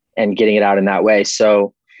and getting it out in that way.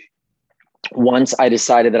 So once I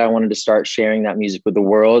decided that I wanted to start sharing that music with the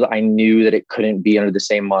world, I knew that it couldn't be under the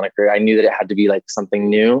same moniker. I knew that it had to be like something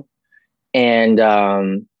new. And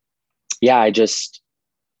I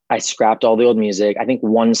scrapped all the old music. I think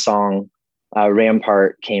one song,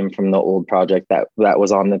 Rampart, came from the old project that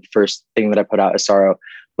was on the first thing that I put out as Saro.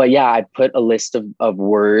 But yeah, I put a list of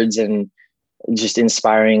words and just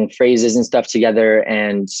inspiring phrases and stuff together.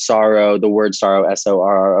 And Saro, the word Saro,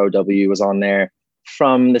 SORROW, was on there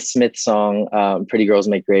from the Smith song, Pretty Girls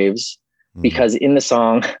Make Graves. Because in the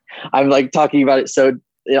song, I'm like talking about it so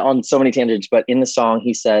on so many tangents, but in the song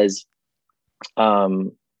he says,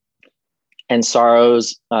 and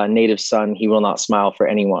Saro's native son, he will not smile for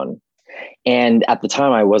anyone. And at the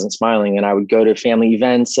time I wasn't smiling, and I would go to family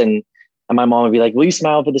events and my mom would be like, will you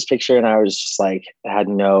smile for this picture? And I was just like,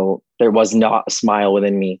 there was not a smile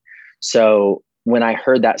within me. So when I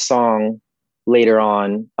heard that song later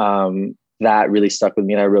on, that really stuck with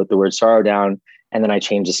me. And I wrote the word Saro down, and then I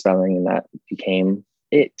changed the spelling, and that became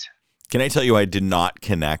it. Can I tell you, I did not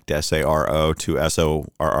connect SARO to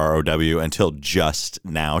SORROW until just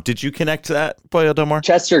now. Did you connect that, Boyle Delmar?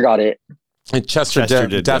 Chester got it. And Chester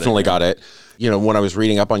definitely got it. You know, when I was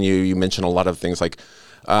reading up on you, you mentioned a lot of things like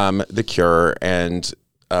The Cure and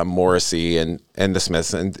Morrissey and the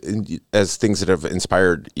Smiths, and as things that have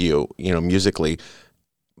inspired you, musically.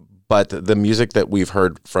 But the music that we've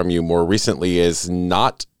heard from you more recently is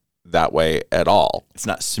not that way at all. It's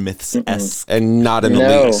not Smiths-esque. And not in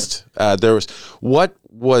the least. What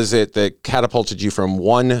was it that catapulted you from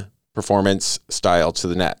one performance style to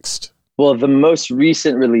the next? Well, the most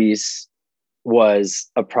recent release was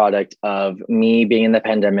a product of me being in the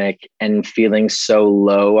pandemic and feeling so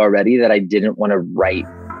low already that I didn't want to write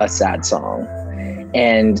a sad song.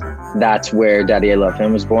 And that's where Daddy I Love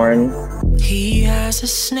Him was born. He has a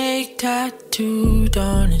snake tattooed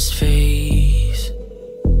on his face,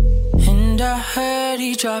 and I heard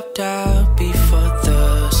he dropped out before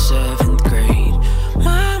the 7th grade.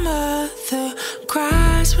 My mother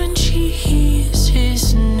cries when she hears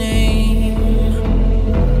his name,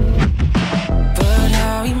 but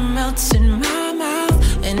how he melts in my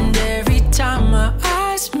mouth, and every time my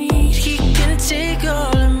eyes meet, he can take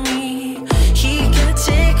all of me. He can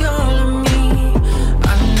take all of me.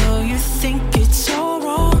 I know you think it's all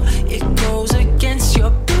wrong, it goes against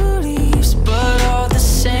your beliefs, but all the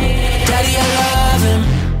same, Daddy, I love him.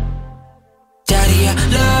 Daddy, I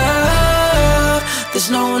love. There's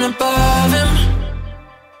no one above him.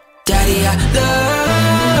 Daddy, I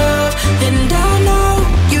love. And I know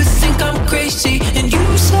you think I'm crazy, and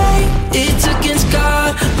you say it's against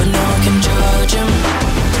God, but no one can judge him.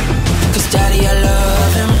 'Cause Daddy, I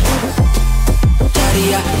love him.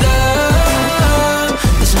 Daddy, I love.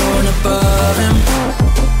 There's no one above him.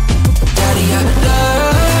 Daddy, I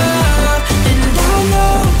love. And I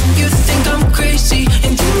know you think I'm crazy,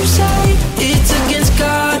 and you say it's against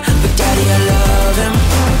God, but Daddy, I love him.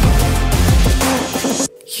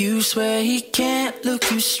 You swear he can't look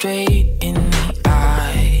you straight in the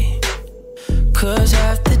eye, 'cause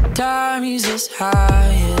half the time he's as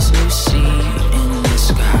high as Lucy in the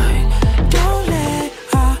sky. Don't let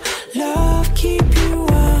our love keep you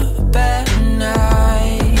up at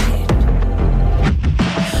night,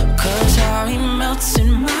 'cause how he melts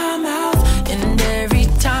in my mouth, and every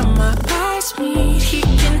time my eyes meet, he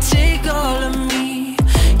can take all of me.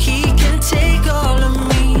 He can take all of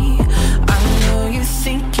me. I know you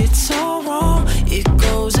think it's all wrong, it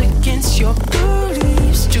goes against your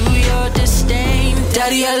beliefs, to your disdain.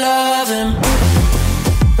 Daddy, I love him.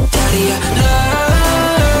 Daddy, I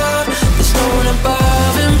love. There's no one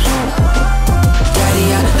above him. Daddy,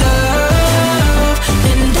 I love.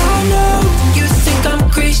 And I know you think I'm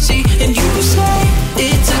crazy, and you say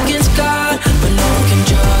it's against God, but no one can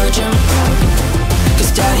judge him.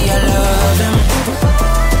 'Cause Daddy, I love him.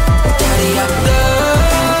 Daddy, I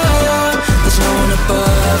love. There's no one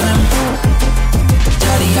above him.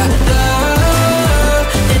 Daddy, I love.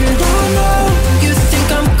 And I know you think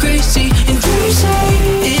I'm crazy, and you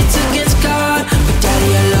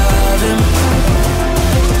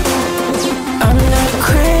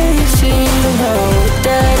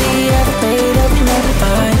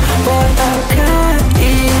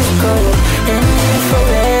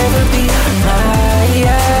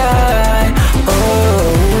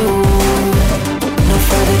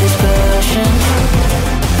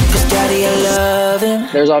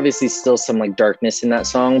there's obviously still some like darkness in that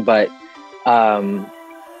song, but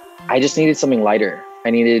I just needed something lighter. I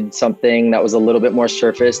needed something that was a little bit more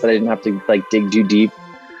surface that I didn't have to like dig too deep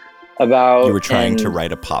about. You were trying to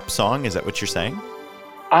write a pop song? Is that what you're saying?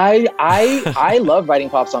 I love writing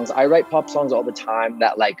pop songs. I write pop songs all the time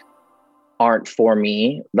that like aren't for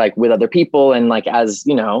me, like with other people, and like as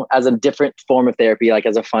you know, as a different form of therapy, like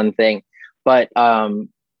as a fun thing. But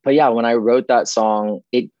yeah, when I wrote that song,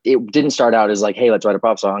 it didn't start out as like, hey, let's write a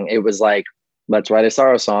pop song. It was like, let's write a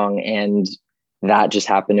Saro song, and that just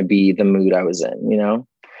happened to be the mood I was in, you know?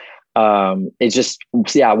 It's just,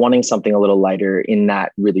 yeah, wanting something a little lighter in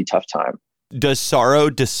that really tough time. Does Saro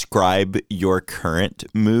describe your current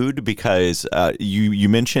mood? Because you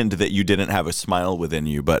mentioned that you didn't have a smile within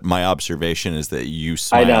you, but my observation is that you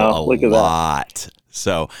smile a lot.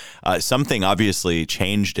 So something obviously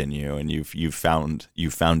changed in you, and you've found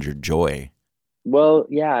your joy. Well,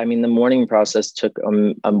 yeah, I mean, the mourning process took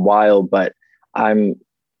a while, but I'm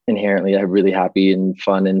inherently a really happy and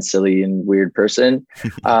fun and silly and weird person.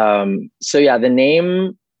 So yeah, the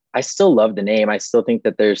name, I still love the name. I still think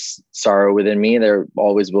that there's sorrow within me. There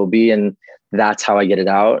always will be. And that's how I get it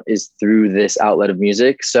out, is through this outlet of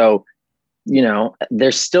music. So, you know,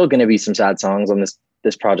 there's still going to be some sad songs on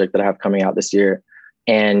this project that I have coming out this year.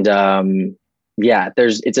 And yeah,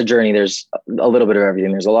 it's a journey. There's a little bit of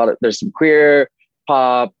everything. There's some queer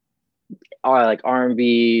pop, like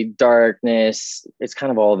R&B, darkness. It's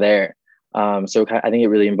kind of all there. So I think it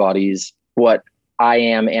really embodies what I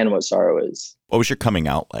am and what Saro is. What was your coming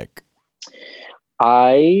out like?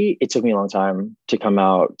 It took me a long time to come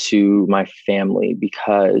out to my family,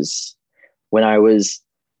 because when I was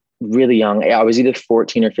really young, I was either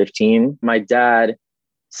 14 or 15. My dad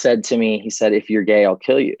said to me, he said, if you're gay, I'll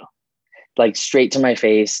kill you. Like straight to my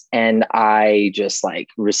face. And I just like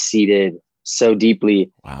receded so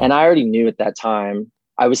deeply. Wow. And I already knew at that time.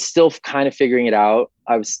 I was still kind of figuring it out.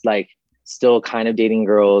 I was like still kind of dating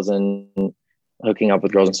girls and hooking up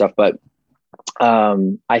with girls and stuff. But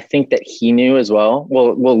I think that he knew as well.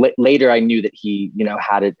 Well, later I knew that he, you know,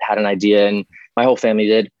 had an idea, and my whole family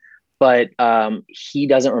did. But he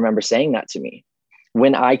doesn't remember saying that to me.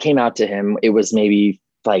 When I came out to him, it was maybe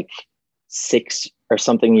like 6 or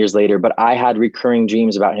something years later, but I had recurring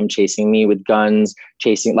dreams about him chasing me with guns,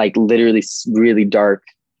 chasing like literally really dark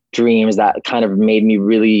dreams that kind of made me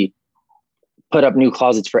really put up new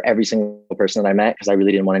closets for every single person that I met, because I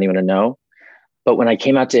really didn't want anyone to know. But when I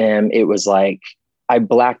came out to him, it was like I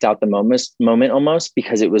blacked out the moment almost,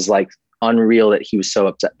 because it was like unreal that he was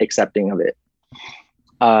so accepting of it.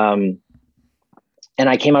 And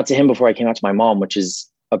I came out to him before I came out to my mom, which is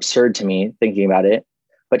absurd to me thinking about it.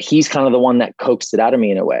 But he's kind of the one that coaxed it out of me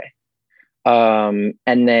in a way. And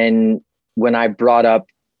then when I brought up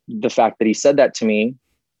the fact that he said that to me,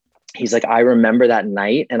 he's like, I remember that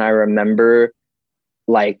night. And I remember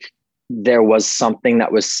like there was something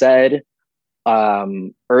that was said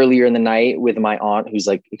earlier in the night with my aunt, who's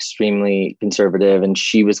like extremely conservative. And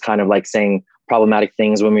she was kind of like saying problematic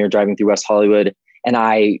things when we were driving through West Hollywood. And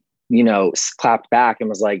I, you know, clapped back and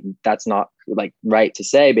was like, that's not like right to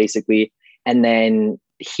say, basically. And then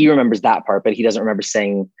he remembers that part, but he doesn't remember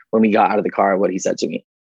saying when we got out of the car what he said to me.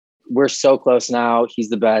 We're so close now. He's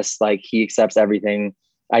the best. Like he accepts everything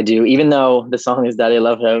I do, even though the song is Daddy, I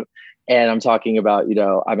Love Him. And I'm talking about, you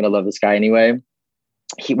know, I'm going to love this guy anyway.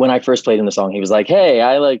 When I first played him the song, he was like, hey,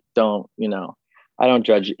 I like, don't, you know, I don't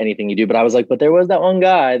judge anything you do. But I was like, but there was that one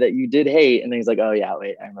guy that you did hate. And then he's like, oh yeah,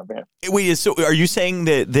 wait, I remember him. Wait, so are you saying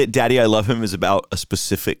that Daddy, I Love Him is about a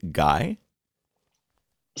specific guy?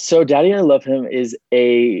 So Daddy, I Love Him is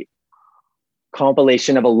a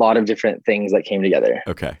compilation of a lot of different things that came together.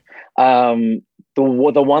 Okay. The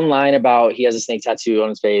one line about he has a snake tattoo on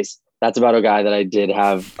his face, that's about a guy that I did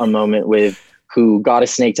have a moment with who got a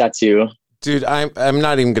snake tattoo. Dude, I'm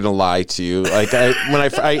not even gonna lie to you. Like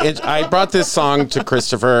I brought this song to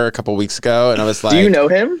Christopher a couple weeks ago, and I was like, do you know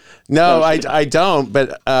him? No, I don't.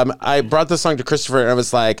 But I brought this song to Christopher, and I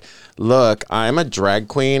was like, look, I'm a drag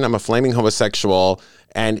queen. I'm a flaming homosexual.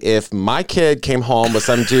 And if my kid came home with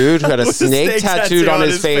some dude who had a snake tattooed on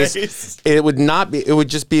his face, it would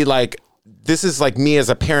just be like, this is like me as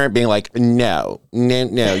a parent being like, no,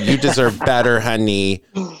 you deserve better, honey.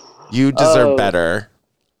 You deserve better.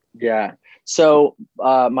 Yeah. So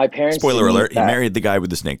my parents. Spoiler alert: he married the guy with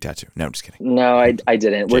the snake tattoo. No, I'm just kidding. No, I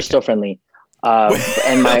didn't. We're still friendly.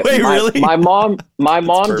 And really? my mom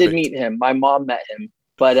did meet him. My mom met him,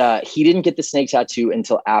 but he didn't get the snake tattoo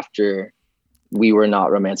until after we were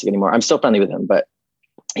not romantic anymore. I'm still friendly with him, but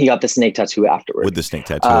he got the snake tattoo afterwards. Would the snake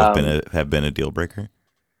tattoo have been a deal breaker?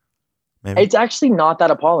 Maybe? It's actually not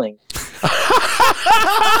that appalling.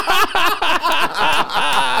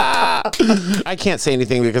 I can't say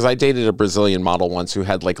anything because I dated a Brazilian model once who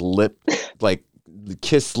had like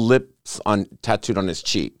kiss lips tattooed on his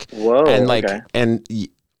cheek. Whoa. And okay. and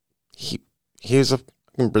he was a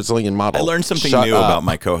Brazilian model. I learned something new about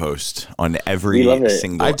my co-host on every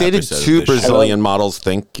single I've dated episode of 2 this show. Brazilian models.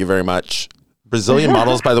 Thank you very much. Brazilian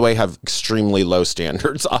models, by the way, have extremely low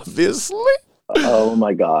standards, obviously. Oh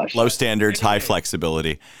my gosh. Low standards, high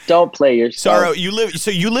flexibility. Don't play yourself. Saro, you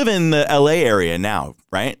live in the LA area now,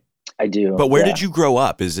 right? I do. But where did you grow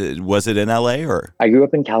up? Was it in LA or? I grew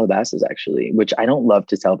up in Calabasas, actually, which I don't love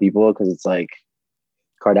to tell people because it's like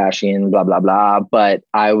Kardashian, blah, blah, blah. But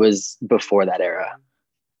I was before that era.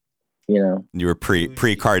 You were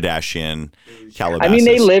pre-Kardashian Calabasas. I mean,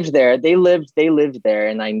 they lived there. They lived there,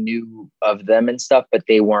 and I knew of them and stuff, but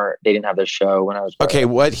they didn't have their show when I was. Okay,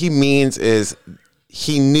 what he means is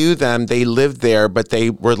he knew them. They lived there, but they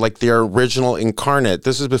were like their original incarnate.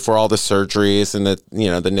 This was before all the surgeries and the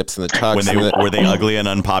nips and the tucks. Were they ugly and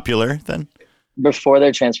unpopular then? Before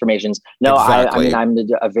their transformations. No, Exactly. I mean,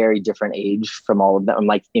 I'm a very different age from all of them. I'm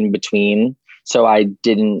like in between, so I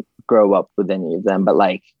didn't grow up with any of them, but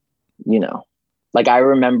like. Like I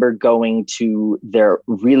remember going to their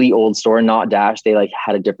really old store, not Dash. They like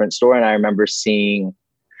had a different store. And I remember seeing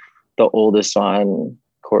the oldest one,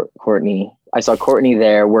 Courtney. I saw Courtney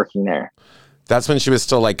there working there. That's when she was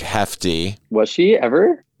still like hefty. Was she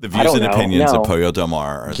ever? The views and opinions of Pollo Del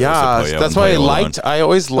Mar. Yeah, that's why I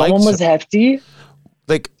always liked. Someone was hefty?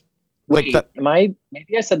 Like that.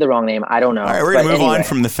 Maybe I said the wrong name. I don't know. All right, we're going to move on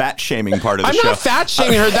from the fat shaming part of the show. I'm not fat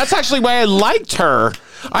shaming her. That's actually why I liked her.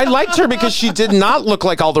 I liked her because she did not look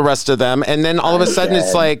like all the rest of them. And then all of a sudden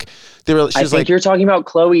it's like, I think you're talking about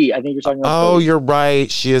Chloe. I think you're talking about Chloe. Oh, you're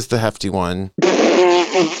right. She is the hefty one.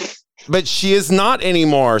 But she is not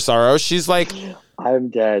anymore, Saro. She's like... I'm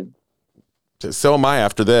dead. So am I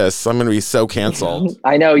after this. I'm going to be so canceled.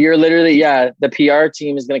 I know. You're literally, the PR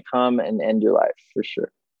team is going to come and end your life for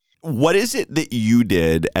sure. What is it that you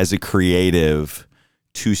did as a creative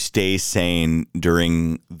to stay sane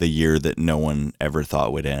during the year that no one ever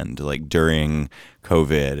thought would end? Like during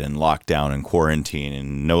COVID and lockdown and quarantine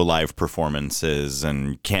and no live performances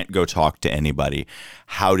and can't go talk to anybody.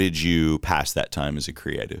 How did you pass that time as a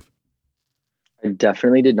creative? I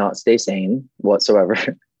definitely did not stay sane whatsoever.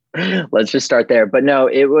 Let's just start there. But no,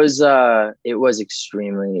 it was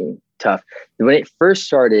extremely tough. When it first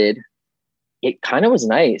started, it kind of was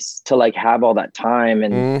nice to like have all that time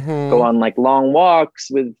and go on like long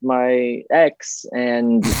walks with my ex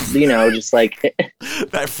and, just like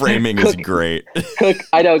that framing is great.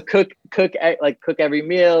 cook every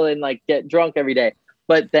meal and like get drunk every day.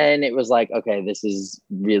 But then it was like, okay, this is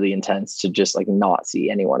really intense to just like not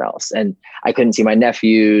see anyone else. And I couldn't see my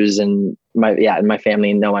nephews and my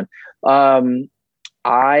family and no one.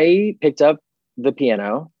 I picked up the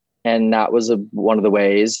piano. And that was one of the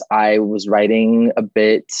ways. I was writing a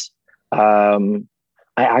bit. I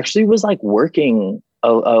actually was like working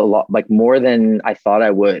a lot, like more than I thought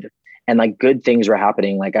I would. And like good things were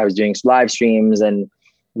happening. Like I was doing live streams and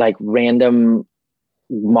like random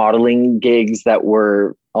modeling gigs that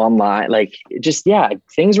were online. Like just,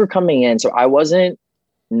 things were coming in. So I wasn't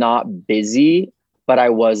not busy, but I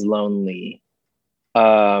was lonely.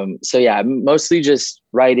 Mostly just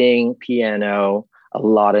writing, piano, a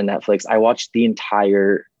lot of Netflix. I watched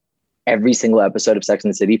every single episode of Sex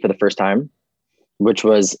and the City for the first time, which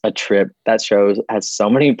was a trip. That show has so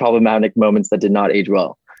many problematic moments that did not age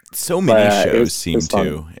well. So many shows seem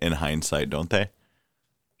to, in hindsight, don't they?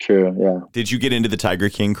 True, yeah. Did you get into the Tiger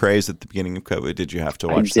King craze at the beginning of COVID? Did you have to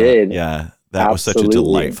watch that? I did. Yeah, that was such a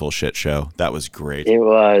delightful shit show. That was great. It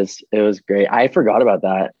was great. I forgot about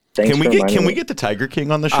that. Thanks Can we get the Tiger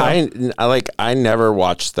King on the show? I never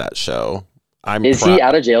watched that show. Is he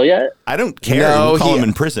out of jail yet? I don't care. No, we'll call him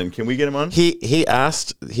in prison. Can we get him on? He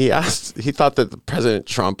thought that President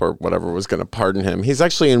Trump or whatever was going to pardon him. He's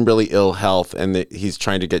actually in really ill health, and he's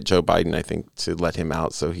trying to get Joe Biden, I think, to let him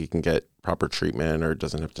out so he can get proper treatment or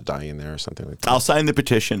doesn't have to die in there or something like that. I'll sign the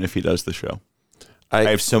petition if he does the show. I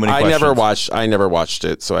have so many questions. I never watched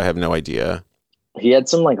it, so I have no idea. He had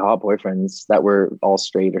some like hot boyfriends that were all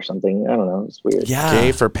straight or something. I don't know. It's weird. Yeah.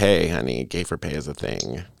 Gay for pay, honey. Gay for pay is a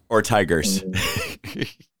thing. Or tigers.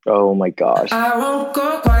 Oh my gosh. I won't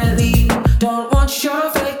go quietly. Don't want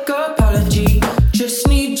your fake apology. Just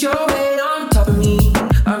need your weight on top of me.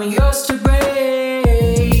 I'm yours to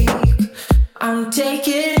break. I'm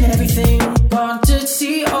taking everything. Want to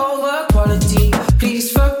see over quality.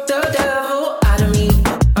 Please fuck the devil out of me.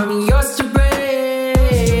 I'm yours to break.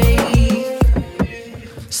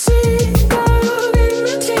 Sick of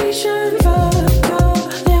imitation. Fuck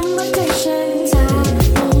your limitations.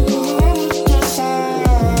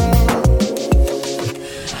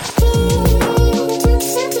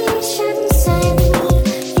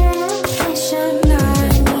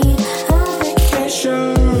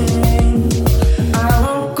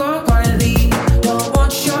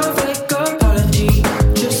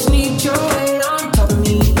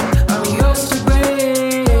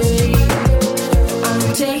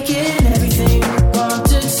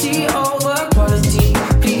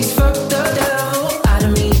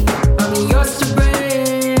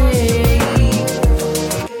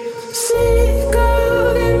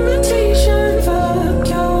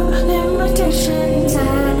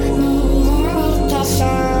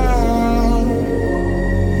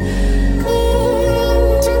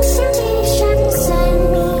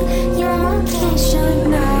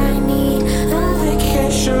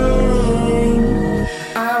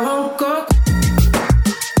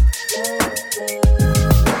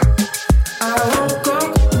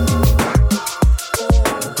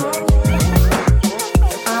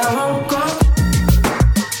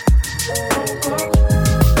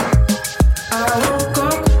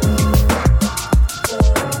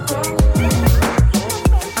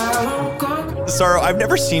 Saro, I've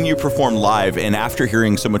never seen you perform live, and after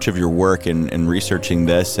hearing so much of your work and researching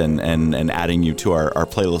this and adding you to our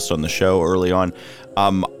playlist on the show early on,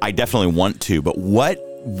 I definitely want to. But what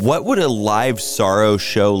would a live Saro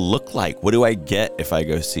show look like? What do I get if I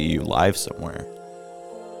go see you live somewhere?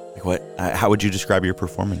 Like how would you describe your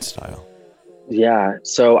performance style? Yeah.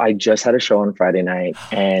 So I just had a show on Friday night,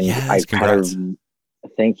 and Yes, congrats.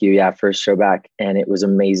 Thank you. Yeah, first show back, and it was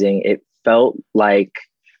amazing. It felt like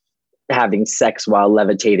having sex while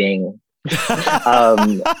levitating.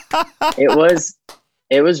 It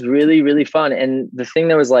was really, really fun. And the thing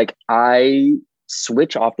that was like, I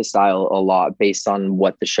switch off the style a lot based on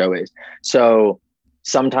what the show is. So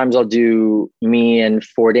sometimes I'll do me and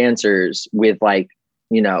four dancers with like,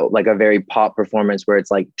 like a very pop performance where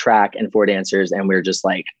it's like track and four dancers and we're just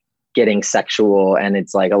like getting sexual and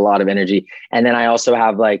it's like a lot of energy. And then I also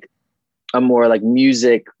have like a more like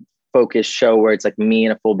music focused show where it's like me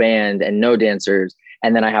and a full band and no dancers.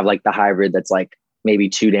 And then I have like the hybrid that's like maybe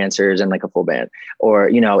two dancers and like a full band. Or,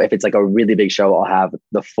 if it's like a really big show, I'll have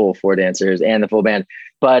the full four dancers and the full band.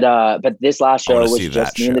 But this last show was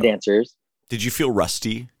just me and the dancers. Did you feel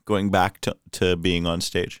rusty going back to being on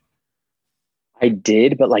stage? I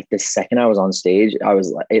did, but like the second I was on stage,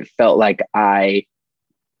 it felt like I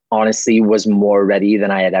honestly was more ready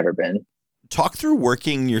than I had ever been. Talk through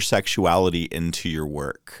working your sexuality into your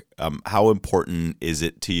work. How important is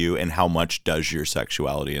it to you, and how much does your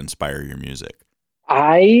sexuality inspire your music?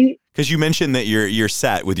 Because you mentioned that your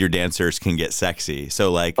set with your dancers can get sexy.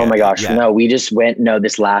 So like, oh my gosh, no, we just went. No,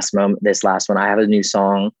 this last one, I have a new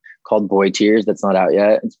song called "Boy Tears" that's not out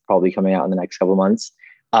yet. It's probably coming out in the next couple months.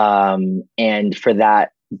 And for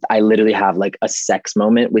that, I literally have like a sex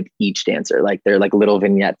moment with each dancer. Like they're like little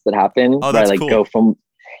vignettes that happen. Oh, that's where I like cool. go from.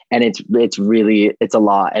 And it's a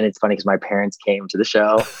lot. And it's funny because my parents came to the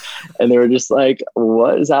show and they were just like,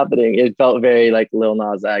 what is happening? It felt very like Lil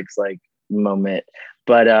Nas X like moment.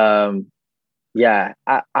 But yeah,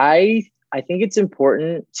 I think it's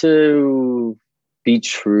important to be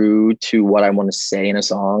true to what I want to say in a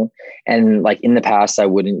song. And like in the past, I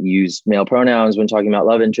wouldn't use male pronouns when talking about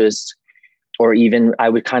love interests, or even I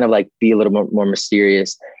would kind of like be a little more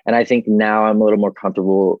mysterious. And I think now I'm a little more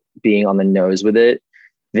comfortable being on the nose with it.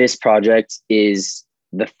 This project is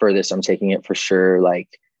the furthest I'm taking it for sure.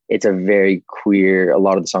 Like it's a very queer, a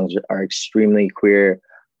lot of the songs are extremely queer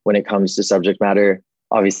when it comes to subject matter.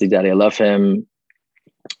 Obviously, Daddy, I Love Him,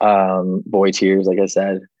 Boy Tears, like I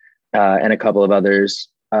said, and a couple of others.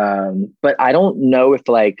 But I don't know if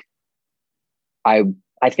like, I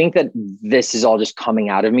think that this is all just coming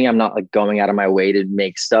out of me. I'm not like going out of my way to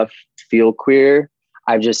make stuff feel queer.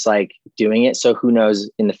 I'm just like doing it. So who knows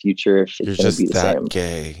in the future if it's going to be the same.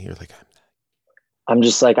 Gay. You're like, I'm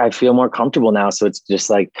just like, I feel more comfortable now. So it's just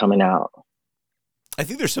like coming out. I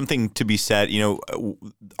think there's something to be said.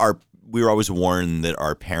 We were always warned that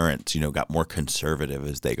our parents, got more conservative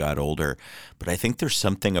as they got older. But I think there's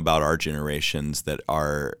something about our generations that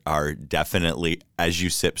are definitely, as you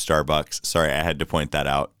sip Starbucks, sorry, I had to point that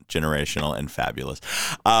out, generational and fabulous.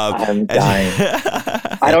 I'm dying.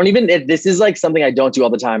 I don't even, this is like something I don't do all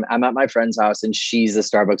the time. I'm at my friend's house and she's the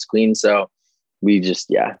Starbucks queen. So we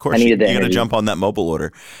just, of course, you got to jump on that mobile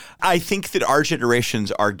order. I think that our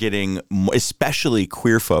generations are getting, especially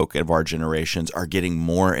queer folk of our generations, are getting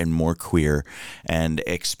more and more queer and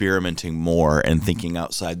experimenting more and thinking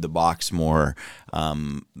outside the box more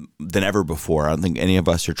than ever before. I don't think any of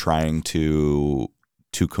us are trying to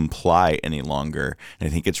comply any longer. And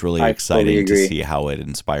I think it's really exciting to see how it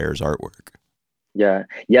inspires artwork. Yeah.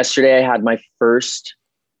 Yesterday I had my first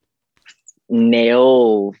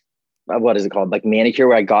nail, what is it called? Like manicure,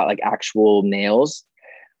 where I got like actual nails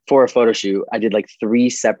for a photo shoot. I did like 3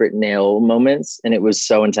 separate nail moments and it was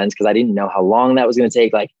so intense because I didn't know how long that was going to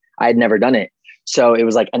take. Like I had never done it. So it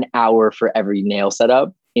was like an hour for every nail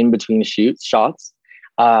setup in between shots.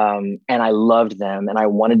 And I loved them and I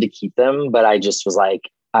wanted to keep them, but I just was like,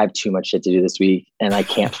 I have too much shit to do this week and I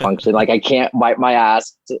can't function. Like I can't wipe my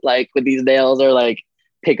ass like with these nails or like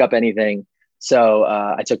pick up anything. So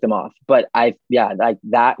I took them off, but like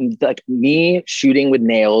me shooting with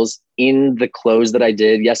nails in the clothes that I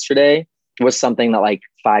did yesterday was something that like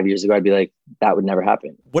 5 years ago, I'd be like, that would never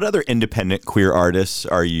happen. What other independent queer artists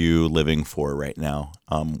are you living for right now?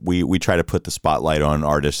 We try to put the spotlight on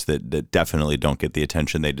artists that definitely don't get the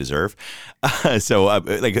attention they deserve. So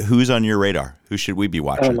like who's on your radar? Who should we be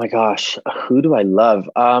watching? Oh my gosh. Who do I love?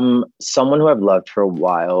 Someone who I've loved for a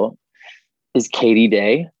while is Katie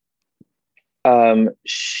Day.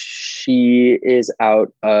 She is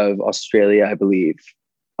out of Australia, I believe.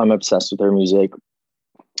 I'm obsessed with her music.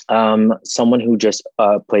 Someone who just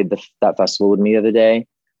played that festival with me the other day,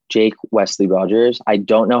 Jake Wesley Rogers. I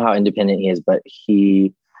don't know how independent he is, but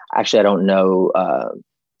I don't know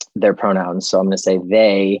their pronouns. So I'm going to say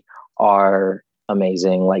they are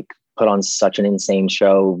amazing. Like, put on such an insane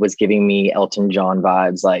show, was giving me Elton John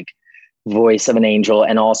vibes, like voice of an angel,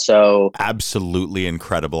 and also absolutely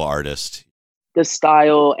incredible artist. The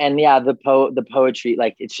style and the poetry,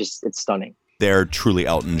 like it's stunning. They're truly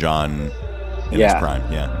Elton John in his prime.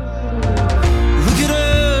 Yeah. Look at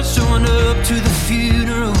us showing up to the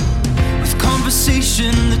funeral with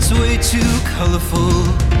conversation that's way too colorful.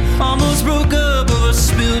 Almost broke up over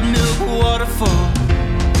spilled milk waterfall.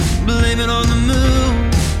 Blame it on the moon.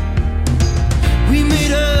 We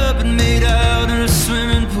made up and made out in a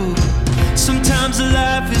swimming pool. Sometimes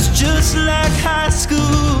life is just like high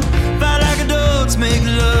school. Fight like adults, make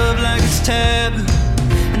love like it's taboo.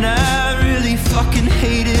 And I really fucking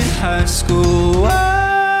hated high school.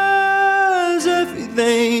 Why is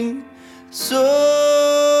everything so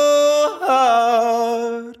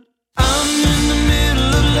hard? I'm in the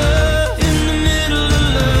middle of love, in the middle of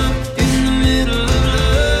love, in the middle of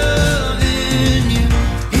loving you.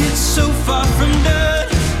 It's so far from done.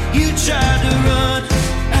 You tried to run,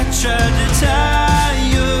 I tried to tie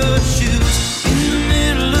your shoes. In the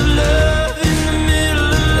middle of love, in the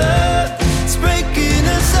middle of love, it's breaking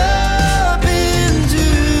us up in two.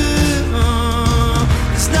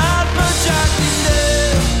 There's not much I can do.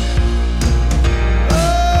 Oh,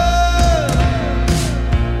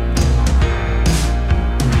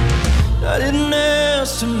 I didn't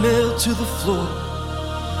ask to melt to the floor.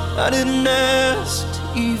 I didn't ask to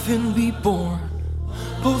even be born.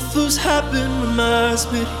 Both those happened when my eyes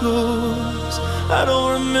met yours. I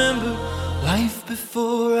don't remember life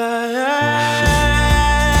before I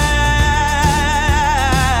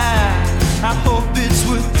hope it's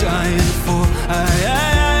worth dying for.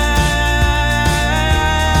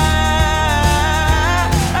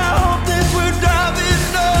 I hope that we're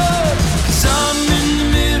driving up. 'Cause I'm in the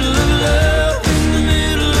middle of love, in the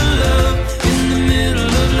middle of love, in the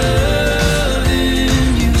middle of loving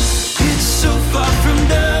you. It's so far from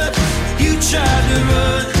done. You tried to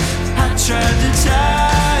run, I tried to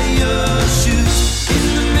tie your shoes. In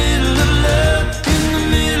the middle of love, in the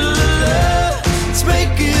middle of love, it's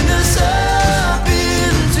making us up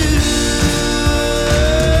in two.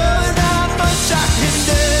 Not much I can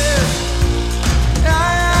do.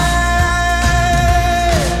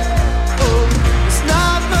 Oh, there's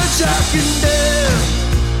not much I can do.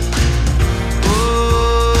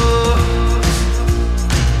 Oh,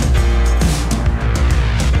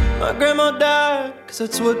 my grandma died, 'cause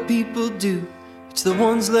that's what people do. It's the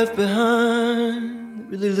ones left behind that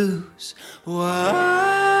really lose. Why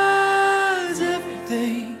is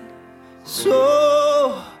everything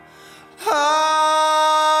so hard?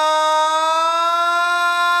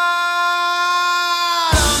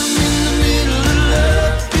 I'm in the middle of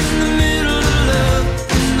love, in the middle of love,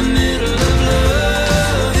 in the middle of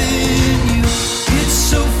loving you. It's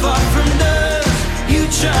so far from done. You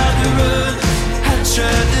tried to run, I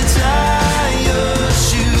tried to tie your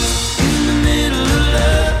shoes. In the middle of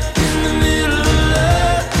love, in the middle of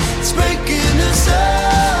love, it's breaking us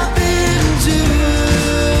up in two.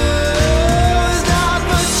 There's not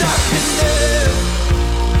much I can do.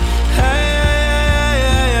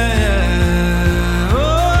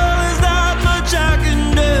 Oh, there's not much I can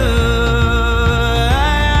do.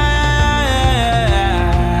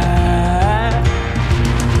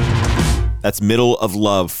 That's Middle of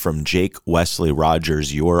Love from Jake Wesley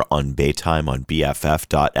Rogers. You're on Baytime on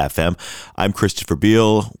BFF.FM. I'm Christopher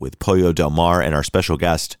Beale with Pollo Del Mar and our special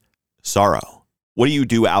guest, Saro. What do you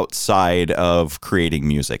do outside of creating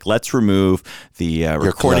music? Let's remove the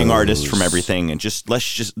recording clothes. artist from everything and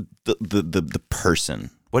let's just the person.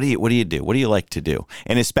 What do you do? What do you like to do?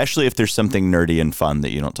 And especially if there's something nerdy and fun that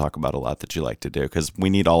you don't talk about a lot that you like to do, because we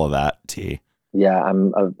need all of that, T. Yeah,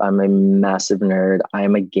 I'm a massive nerd. I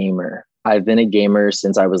am a gamer. I've been a gamer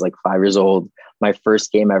since I was like 5 years old. My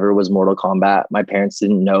first game ever was Mortal Kombat. My parents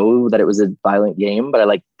didn't know that it was a violent game, but I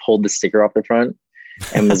like pulled the sticker off the front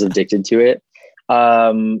and was addicted to it.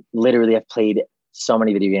 Literally, I've played so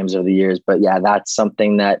many video games over the years, but yeah, that's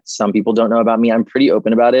something that some people don't know about me. I'm pretty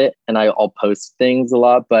open about it, and I'll post things a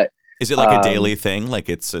lot. But is it like a daily thing? Like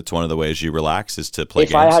it's one of the ways you relax is to play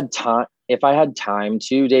games? If I had time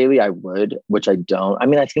to daily, I would, which I don't. I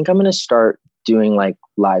mean, I think I'm going to start doing like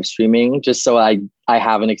live streaming just so I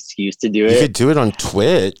have an excuse to do it. You could do it on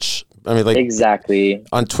Twitch. I mean, like exactly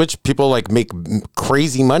on Twitch, people like make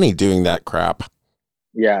crazy money doing that crap.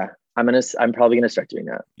 Yeah, I'm probably gonna start doing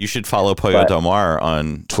that. You should follow Pollo Del Mar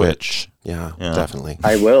on Twitch. Yeah, definitely.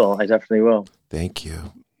 I will. I definitely will. Thank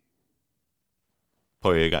you.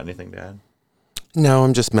 Pollo, you got anything to add? No,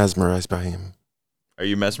 I'm just mesmerized by him. Are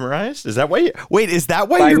you mesmerized? Is that why? Is that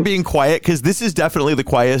why you're being quiet? Because this is definitely the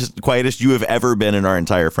quietest you have ever been in our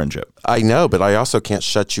entire friendship. I know, but I also can't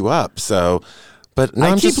shut you up. So, but no,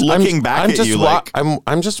 I'm looking back at you like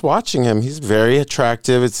I'm just watching him. He's very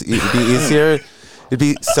attractive. It'd be easier. It'd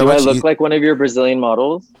be so Do much. I look like one of your Brazilian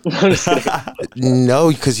models? I'm just kidding. No,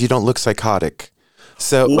 because you don't look psychotic.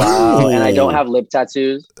 So, Wow, and I don't have lip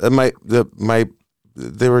tattoos.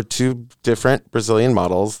 There were two different Brazilian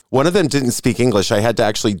models. One of them didn't speak English. I had to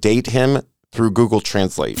actually date him through Google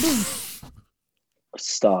Translate.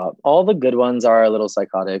 Stop. All the good ones are a little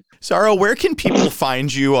psychotic. Saro, where can people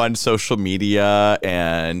find you on social media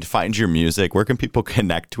and find your music? Where can people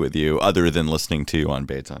connect with you other than listening to you on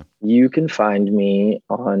Baytime? You can find me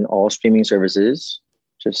on all streaming services.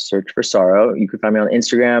 Just search for Saro. You can find me on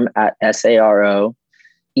Instagram at Saro.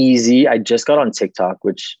 Easy. I just got on TikTok,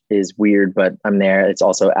 which is weird, but I'm there. It's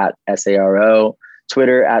also at Saro.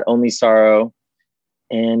 Twitter at Only Saro.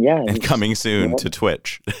 And yeah. And coming soon to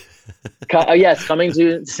Twitch. Yes, coming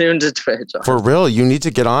soon to Twitch. For real, you need to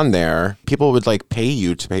get on there. People would like pay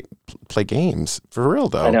you to play games. For real,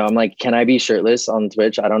 though. I know. I'm like, can I be shirtless on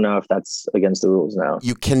Twitch? I don't know if that's against the rules now.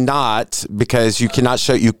 You cannot, because you cannot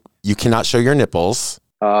show your nipples.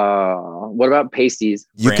 What about pasties?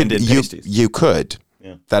 Pasties. You could.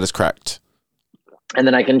 Yeah. That is correct. And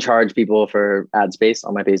then I can charge people for ad space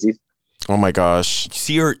on my pasties. Oh my gosh.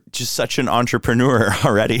 See, you're just such an entrepreneur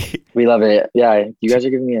already. We love it. Yeah, you guys are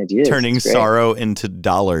giving me ideas. Turning sorrow into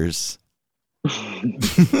dollars.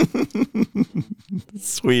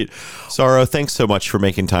 Sweet. Saro, thanks so much for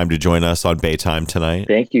making time to join us on Baytime tonight.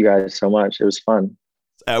 Thank you guys so much. It was fun.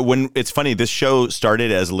 When it's funny, this show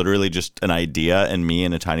started as literally just an idea and me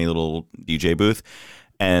in a tiny little DJ booth.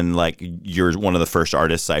 And like, you're one of the first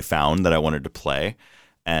artists I found that I wanted to play.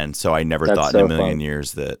 And so I never thought in a million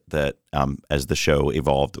years that as the show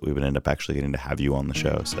evolved, we would end up actually getting to have you on the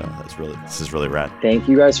show. So this is really rad. Thank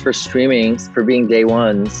you guys for streaming, for being day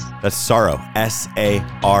ones. That's Saro,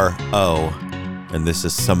 Saro. And this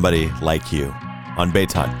is Somebody Like You on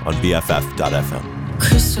Baytime on BFF.FM.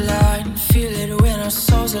 Crystalline, feel it when our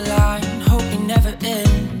souls align, hope we never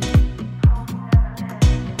end.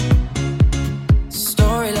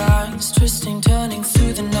 Storylines, twisting, turning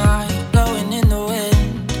through the night, blowing in the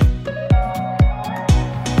wind.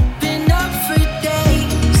 Been up for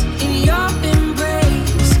days in your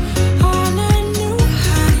embrace, on a new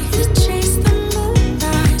high to chase the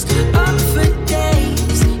moonrise. Up for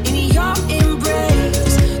days in your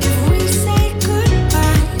embrace, if we say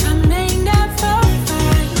goodbye, I may never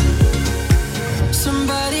find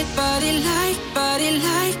somebody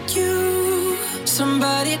like you.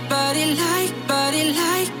 Somebody like you. Somebody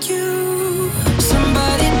like you. Somebody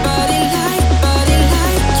like you.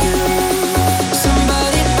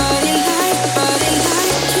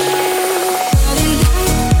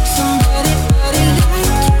 Somebody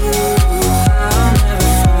like you. I'll never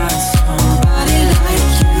find somebody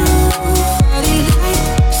like you.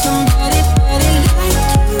 Somebody like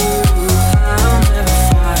you. I'll never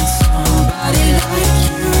find somebody like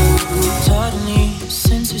you. Suddenly,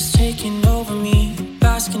 senses taking over me,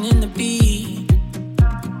 basking in the beat.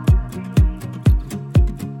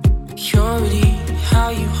 Purity, how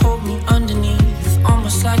you hold me underneath,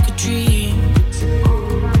 almost like a dream.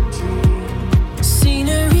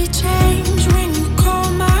 Scenery change when you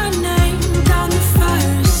call my name down the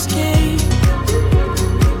fire escape.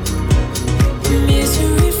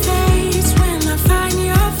 Misery fades when I find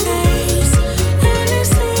your face,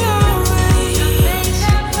 endlessly always.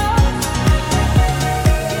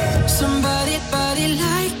 Somebody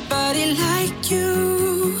like you.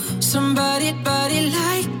 Somebody like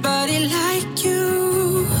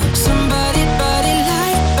you. Somebody like you. Somebody like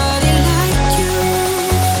you.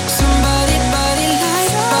 Somebody like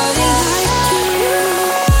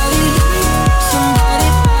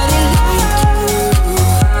you.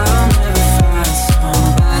 I'll never find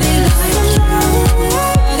somebody like you.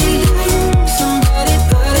 Somebody like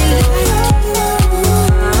you.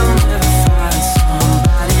 I'll never find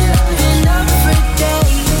somebody like you. Been up for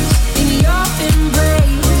days in your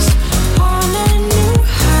embrace, on a new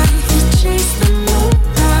high to chase the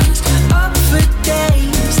moonrise. Up for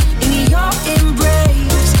days in your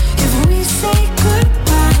embrace, if we say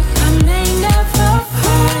goodbye, I may never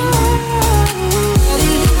find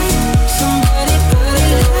somebody like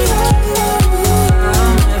you.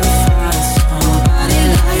 I'll never find somebody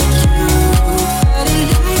like you.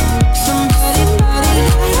 Somebody like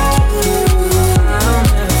you. I'll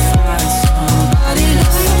never find somebody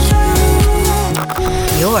like you.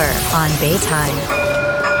 You're on Baytime.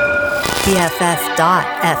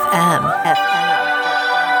 BFF.FM.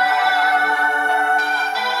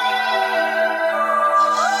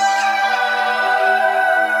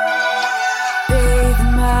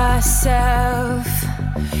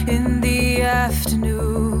 in the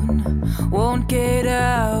afternoon. Won't get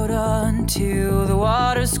out until the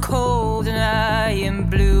water's cold and I am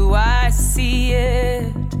blue. I see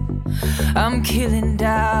it, I'm killing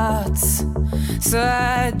doubts. So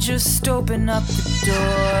I just open up the door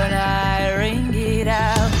and I ring it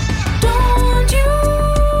out. Don't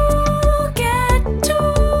you get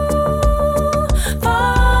too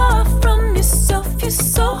far from yourself. You're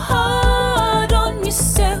so hard on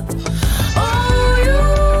yourself. Oh, you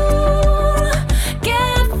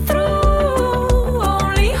get through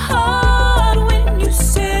only hard when you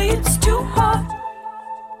say it's too hard.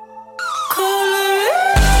 Call it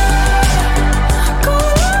in,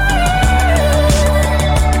 call it in.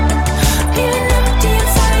 Feeling empty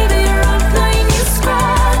inside of your outline. You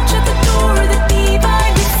scratch at the door of the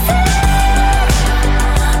divine within.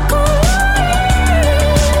 Call it in.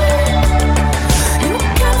 You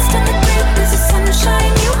can't stand the greatness of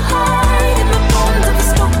sunshine. You hide in the bones of a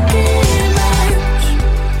stock image.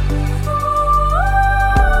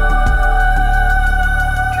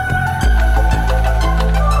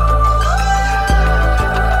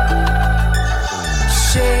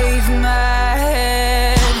 Shave my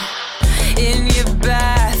head in your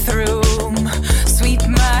bathroom. Sweep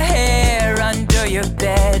my hair under your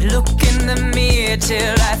bed. Look in the mirror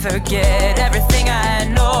till I forget everything I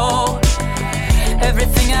know.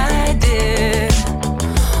 Everything I did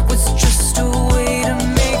was just a way to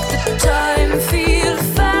make the time feel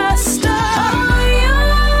faster. Oh,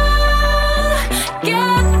 you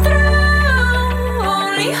get through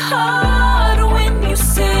only hard when you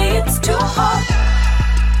say it's too hard.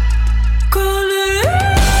 Call it in,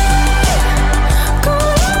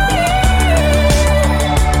 call it in.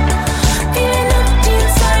 Feeling empty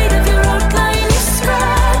inside of your outline. You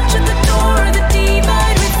scratch at the door of the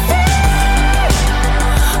divine within.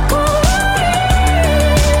 Call it in.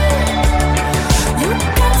 You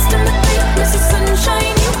can't stand the fakeness of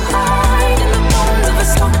sunshine. You hide in the bones of a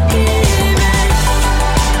stock image.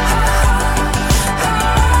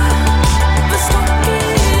 The stock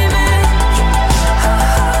image.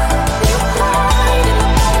 You hide in the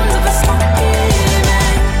bones of a stock image.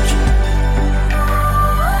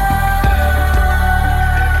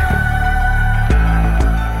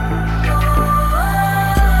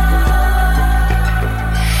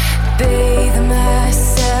 Bathe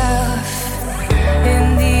myself in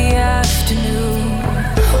the afternoon.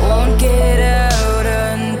 Won't get out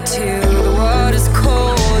until the water's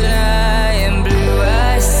cold and I am blue.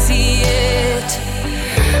 I see it,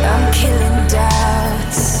 I'm killing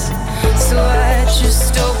doubts. So I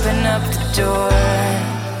just open up the door.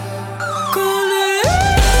 Call it in,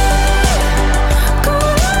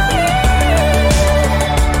 call it in.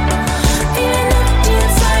 Feeling empty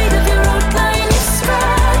inside of your outline. You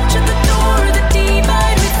scratch at the door of the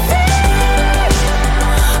divine within.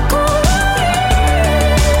 Call it in.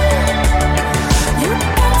 You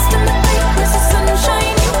can't stand the fakeness of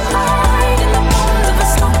sunshine. You hide in the bones of a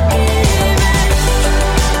stock image.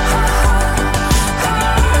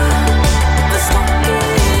 The stock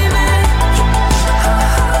image.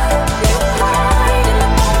 You hide in the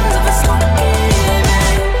bones of a stock image.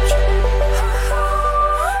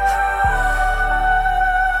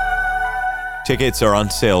 Tickets are on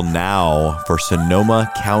sale now for Sonoma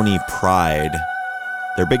County Pride.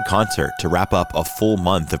 Their big concert to wrap up a full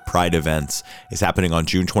month of Pride events is happening on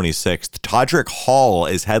June 26th. Todrick Hall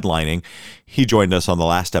is headlining. He joined us on the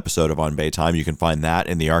last episode of On Bay Time. You can find that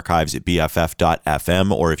in the archives at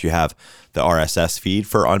bff.fm, or if you have the RSS feed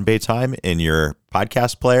for On Bay Time in your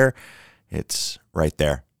podcast player, it's right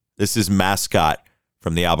there. This is Mascot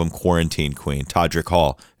from the album Quarantine Queen. Todrick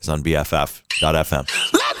Hall is on bff.fm.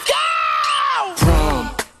 Prom,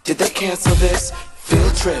 did they cancel this?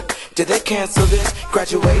 Field trip, did they cancel this?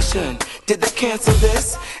 Graduation, did they cancel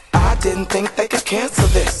this? I didn't think they could cancel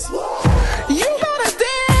this. You better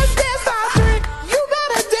dance, dance, I drink. You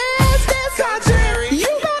better dance, dance, I drink. You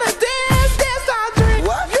better dance, dance, I drink.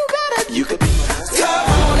 What? You better. You could be my. Come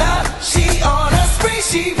on up, she on a spree,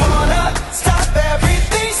 she wanna stop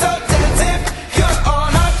everything. So dance if you're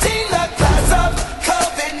on our team, the class of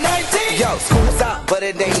COVID-19. Yo, school's out, but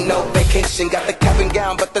it ain't no vacation. Got the cap and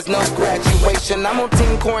gown, but there's no graduation. I'm on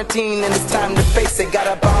team quarantine and it's time to face it. Got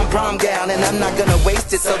a bomb prom gown and I'm not gonna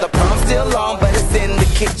waste it. So the prom's still long, but it's in the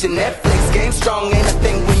kitchen. Netflix game strong, ain't a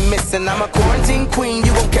thing we missing. I'm a quarantine queen,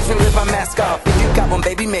 you won't catch me with my mask off. If you got one,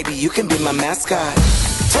 baby, maybe you can be my mascot.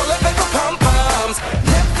 Toilet paper pom-poms,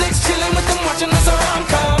 Netflix chilling with them watching us a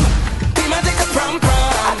rom-com. Be my dick a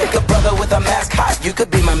prom-prom. I think a brother with a mask hot, you could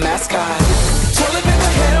be my mascot. Toilet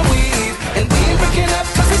paper hair weave, and we ain't breaking up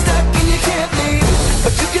cause we stuck and you can't leave.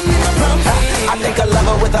 But you can be my prom queen. I think a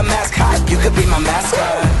lover with a mask hot, you could be my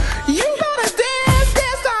mascot.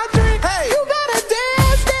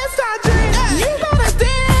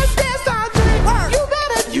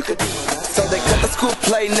 school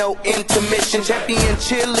play, no intermission. Champion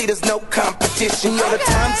cheerleaders, no competition. Yo, the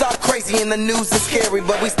times are crazy and the news is scary,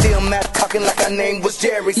 but we still mad talking like our name was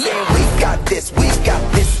Jerry. Saying we got this,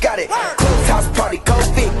 got it. Closed house party,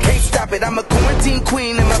 COVID, can't stop it. I'm a quarantine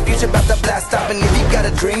queen and my future about to blast off. And if you got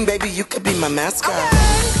a dream, baby, you could be my mascot.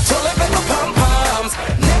 Toilet paper pom-poms,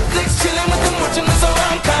 Netflix chilling with them watching us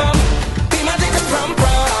around come. Be my date to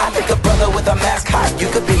prom-prom. I think a brother with a mascot, you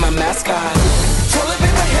could be my mascot. Toilet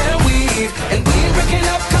paper hair weave, and we ain't breaking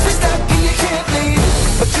up cause we stuck and you can't leave.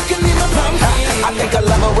 But you can be my prom queen. I think a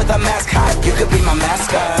lover with a mascot, you could be my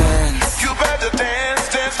mascot. You better dance,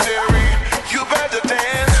 dance, Jerry. You better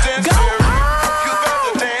dance, dance, Jerry. You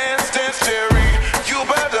better dance, dance, Jerry. You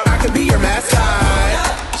better. I could be your mascot.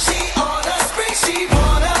 She on a spring, she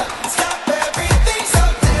wanna stop everything, so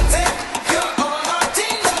dancing. You're on our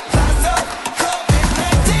team, the plaza,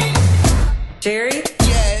 COVID-19. Jerry?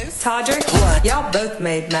 Yes. Todrick? What? Y'all both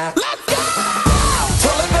made math. Let's go!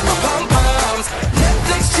 Toilet paper pom-poms,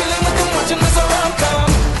 Netflix chilling with them watching us around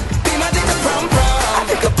come. Be my date to prom-prom. I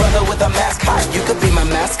think a brother with a mascot, you could be my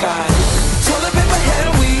mascot. Toilet paper hair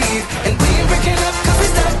weave, and we ain't breaking up cause we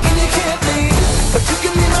stuck and you can't leave. But you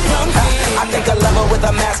can be my prom queen. I think a lover with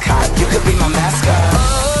a mascot, you could be my mascot.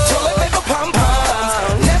 Toilet paper pom-poms,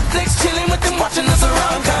 Netflix chilling with them watching us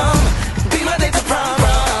around come. Be my date to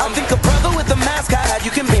prom-prom. I think a brother with a mascot,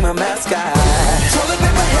 you can be my mascot. Toilet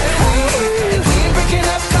paper hair weave, and we ain't breaking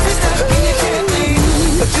up cause we stuck and you can't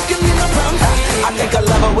leave. But you can be my prom queen. I think a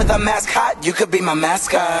lover with a mascot, you could be my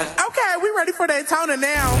mascot. Okay, we ready for Daytona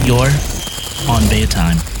now. You're on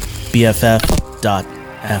Baytime.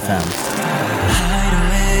 BFF.FM. Hide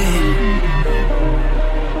away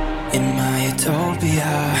in my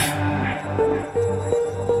utopia.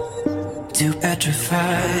 Too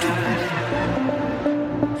petrified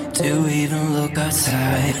to even look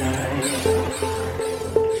outside.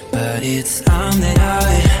 But it's time that I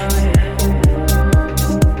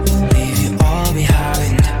leave you all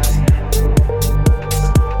behind.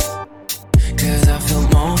 Cause I feel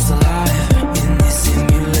most alive in this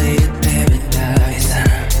simulated paradise.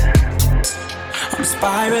 I'm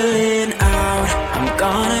spiraling out, I'm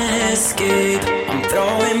gonna escape. I'm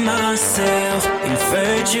throwing myself in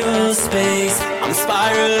virtual space. I'm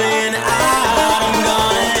spiraling out, I'm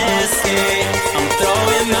gonna escape. I'm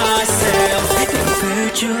throwing myself in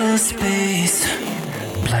virtual space.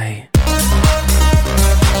 Play.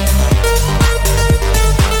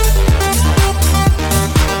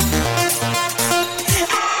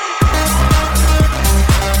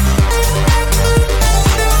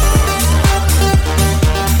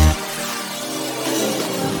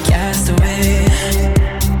 Cast away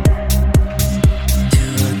to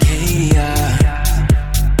Acadia.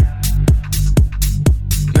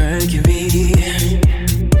 Mercury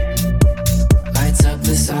lights up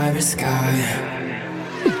the cyber sky.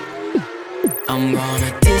 I'm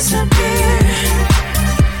gonna disappear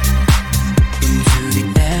into the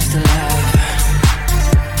afterlife.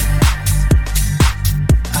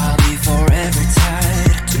 I'll be forever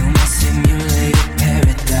tied to my simulated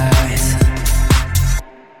paradise.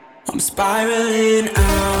 I'm spiraling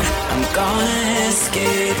out, I'm gonna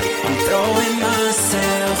escape. I'm throwing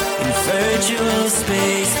myself in virtual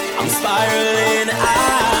space. I'm spiraling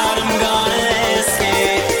out, I'm gonna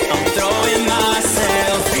escape. I'm throwing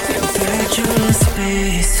myself in virtual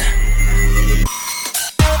space.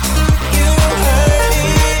 You heard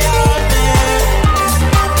me out there,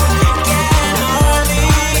 can hardly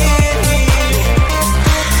hear me.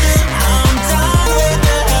 I'm done with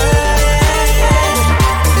the hurting.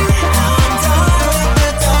 I'm done with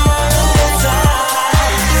the toilet time.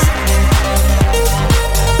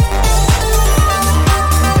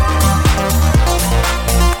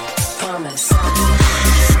 Promise.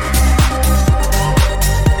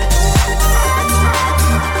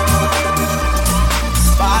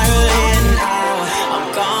 Spiraling out, I'm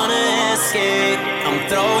gonna escape. I'm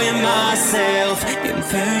throwing myself in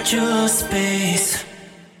virtual space.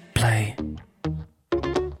 Play.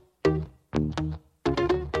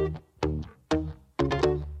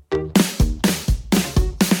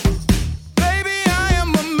 Baby, I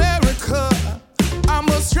am America. I'm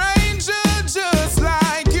a stranger just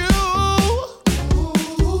like you.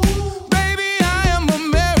 Baby, I am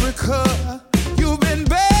America. You've been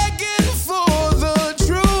begging for the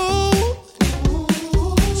truth.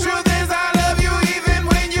 Truth is I love you even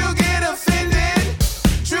when you get offended.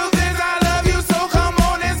 Truth is I love you, so come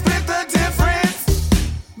on and split the difference.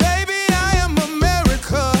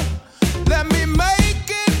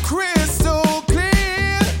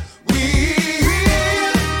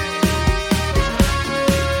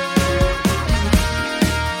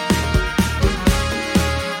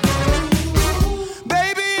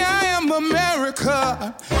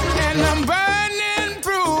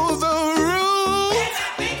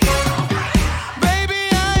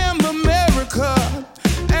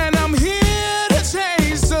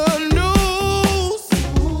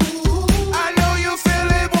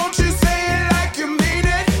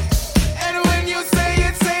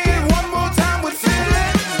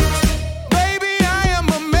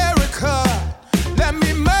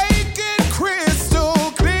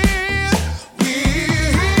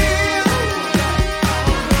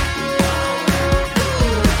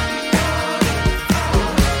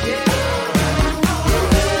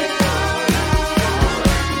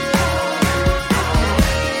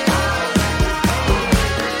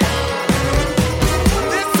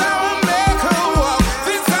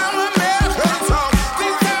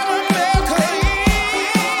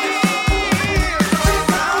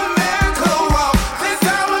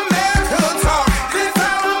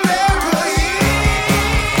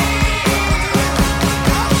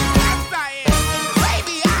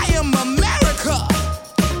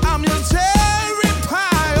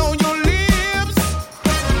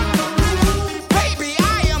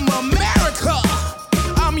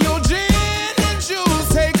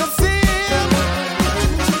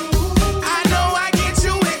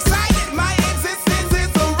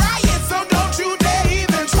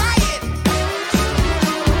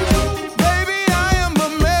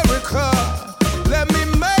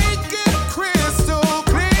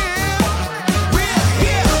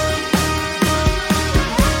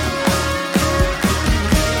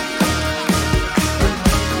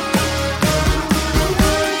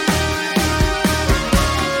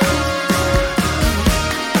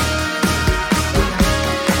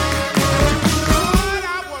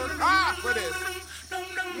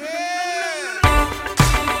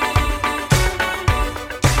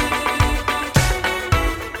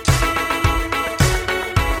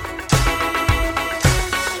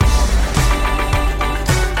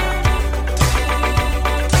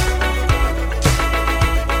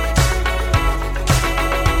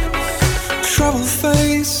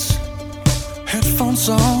 headphones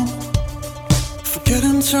on,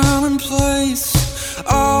 forgetting time and place,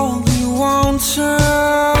 all you wanted.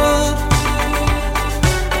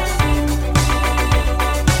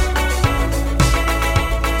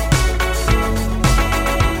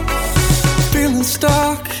 Feeling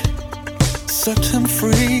stuck, set him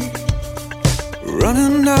free,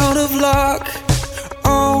 running out of luck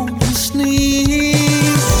on his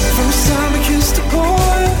knees. First time I kissed a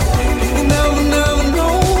boy, he never known.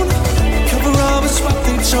 Cover up is what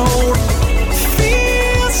they told.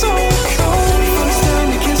 Feels so cold. First time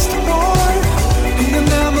I kissed a boy, he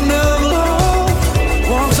never loved.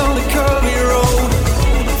 Walks on the curvy road.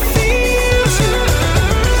 Feels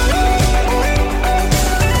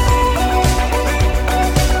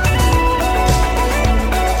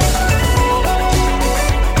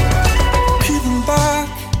peeling back,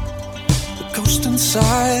 the ghost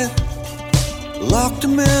inside, locked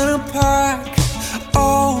him in a pack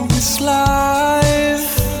all his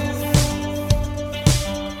life,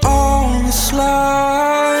 all his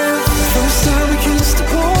life. First time I kissed a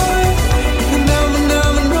boy, you never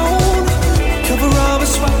known. Cover up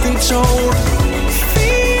is what they told.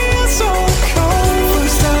 Feels so cold.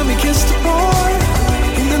 First time I kissed a boy,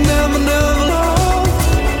 you never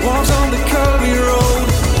loved. Walks on the curvy road.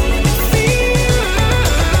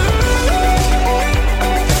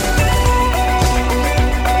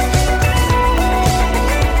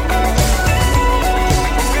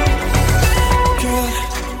 Get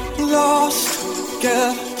lost,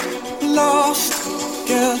 get lost,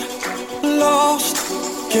 get lost,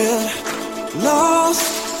 get lost,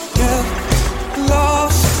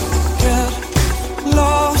 get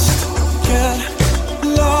lost, get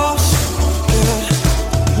lost, get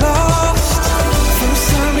lost. First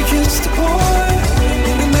time I kissed a boy,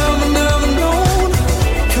 you never known.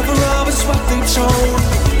 Cover up is what they told.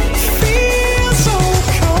 Feels so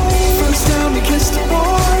cold. First time I kissed a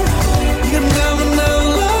boy, you never loved.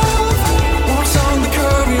 Walks on the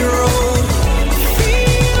curvy road.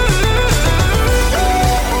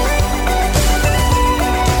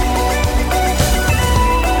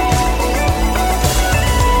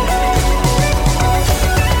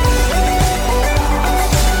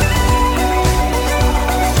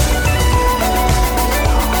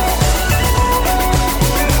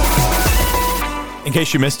 In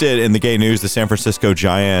case you missed it in the gay news, the San Francisco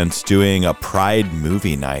Giants doing a Pride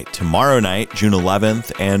movie night tomorrow night, June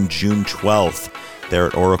 11th and June 12th. They're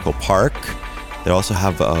at Oracle Park. They also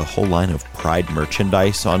have a whole line of Pride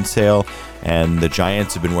merchandise on sale, and the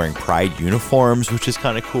Giants have been wearing Pride uniforms, which is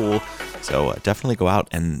kind of cool. So definitely go out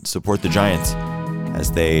and support the Giants as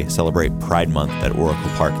they celebrate Pride Month at Oracle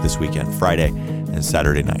Park this weekend, Friday and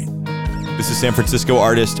Saturday night. This is San Francisco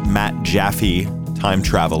artist Matt Jaffe, Time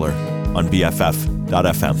Traveler, on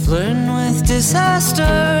BFF.FM. Flirting with disaster.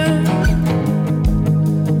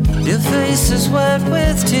 Your face is wet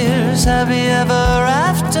with tears. Happy ever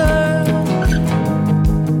after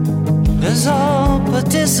has all but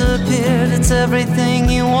disappeared. It's everything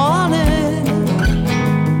you wanted.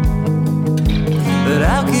 But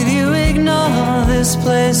how could you ignore this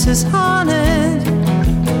place is haunted?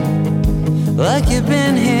 Like you've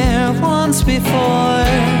been here once before.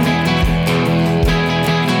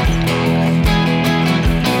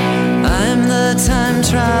 I'm the time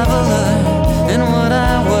traveler, and would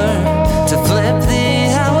I were to flip the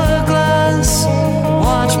hourglass,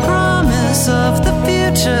 watch promise of the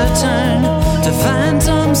future turn to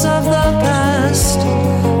phantoms of the past.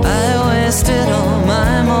 I wasted all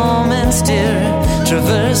my moments, dear,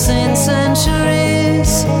 traversing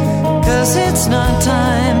centuries, 'cause it's not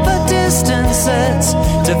time but distance that's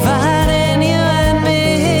dividing you and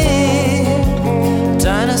me.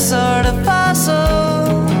 Dinosaur to fossil,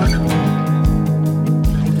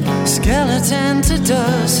 skeleton to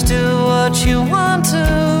dust, do what you want to.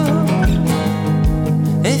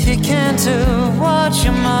 If you can't do what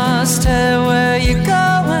you must, hey, where you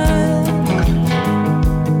going?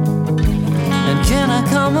 And can I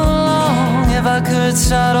come along? If I could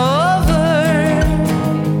start over,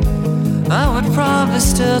 I would probably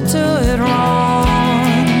still do it wrong.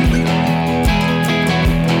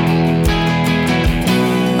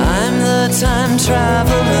 I'm the time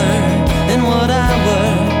traveler, and what I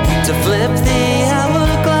were to flip the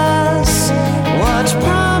hourglass, watch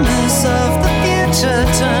promise of the future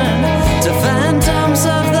turn to phantoms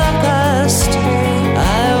of the past.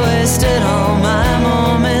 I wasted all my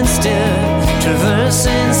moments, dear,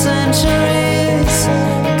 traversing centuries,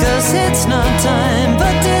 'cause it's not time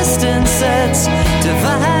but distance that's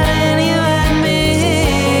dividing you and me.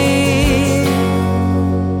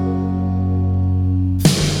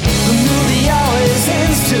 The movie always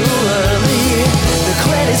ends too early. The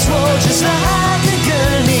credits roll just like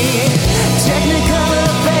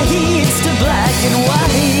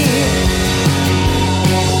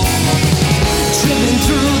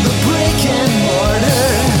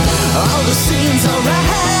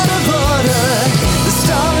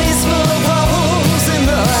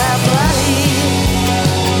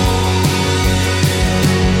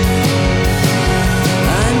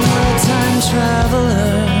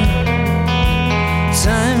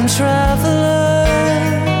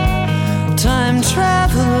time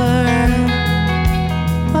traveler.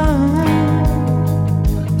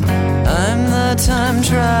 I'm the time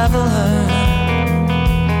traveler.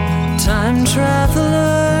 Time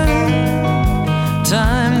traveler.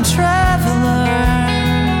 Time traveler.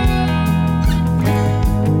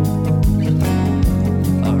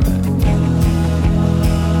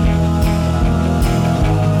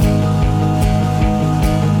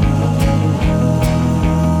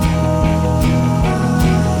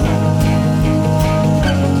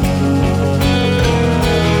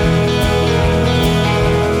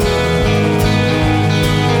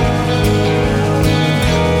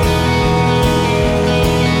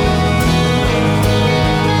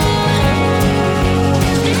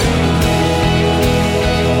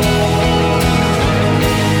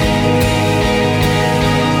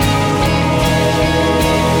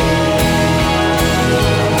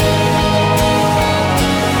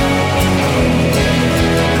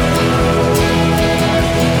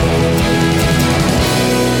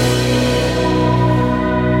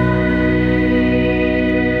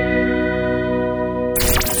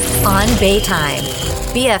 On Baytime,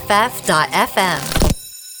 BFF.FM.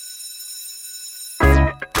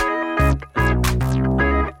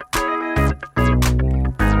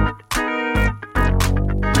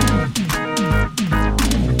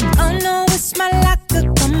 Oh no, it's my laka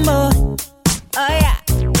combo. Oh yeah,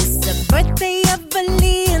 it's the birthday of a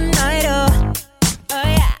Leonardo. Oh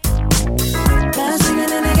yeah, I'm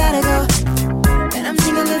singing and I gotta go, and I'm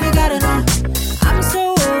single if you gotta know. I'm so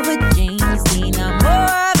over James Dean, I'm more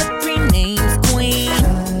of a three names queen.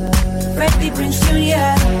 Freddie Prinze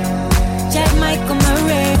Jr., Jack Michael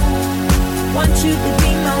Murray. Want you to be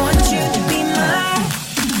my, want you to be my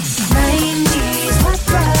 90s hot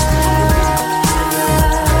rod.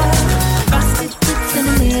 Prostitutes in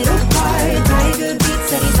the middle part. Tiger beats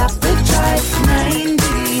that he's off the charts.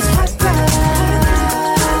 90s hot rod.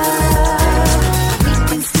 We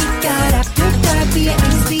can sneak out after dark. Be an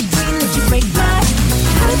angsty teen, let you break my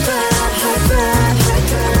hot rod, hot rod, hot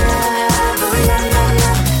rod. Ooh la la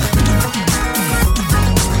la.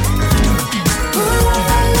 Ooh la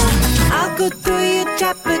la la. I'll go through your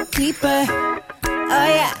trapper keeper. Oh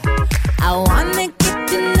yeah, I wanna get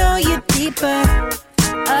to know you deeper.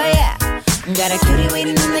 Oh yeah, got a cutie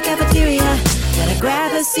waiting in the cafeteria. Gotta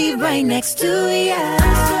grab a seat right next to ya.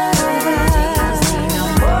 No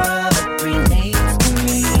more of a three names to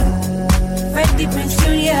me. Freddie Prinze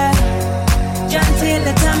Jr., John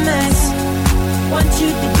Taylor Thomas. Want you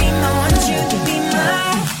to be my, want you to be my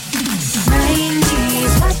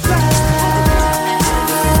 90s hot rod.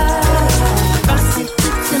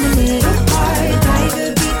 Prostitutes in the middle part. Tiger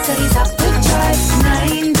beats that he's off the charts.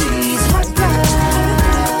 90s hot rod.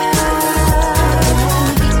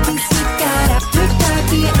 We can sneak out after dark.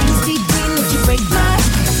 Be an angsty teen, let you break my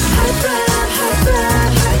hot rod, hot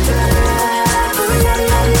rod, hot rod. Ooh la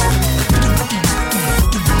la la.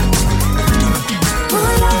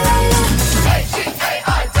 Ooh la la la.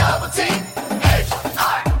 H-E-A-I-double-T,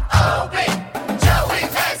 H-R-O-B, Joey,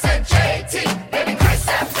 Vance, and J-T, maybe Chris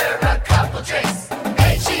after a couple drinks.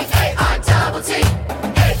 H-E-A-I-double-T,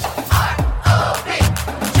 H-R-O-B,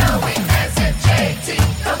 Joey, Vance, and J-T,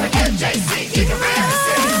 don't forget J-C, keep it real and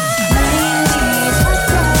sing. 90s hot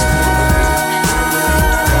rod.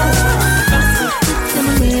 Prostitutes in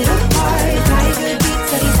the middle part. Tiger beats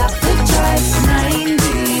that he's off the charts.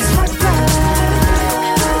 90s hot rod.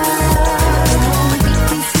 We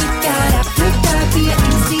can sneak out after dark. Be an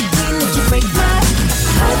angsty teen, let you break my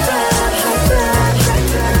hot rod, hot rod, hot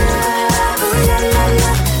rod. Ooh la la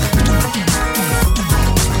la.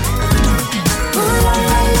 Ooh la la la. Ooh la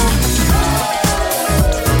la la.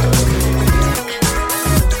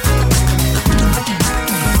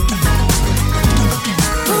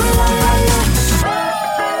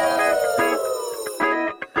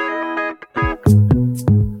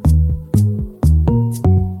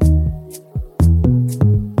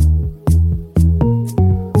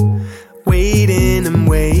 Waiting and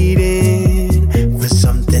waiting for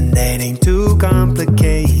something that ain't too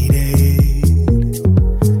complicated.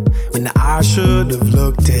 When I should have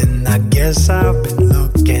looked, and I guess I've been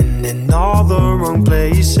looking in all the wrong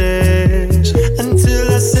places.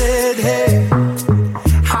 Until I said, hey,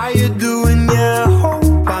 how you doing? Yeah, I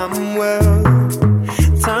hope I'm well.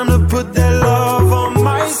 Time to put that love on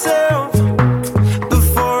myself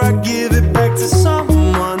before I give it back to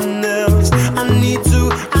someone else. I need to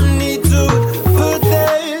put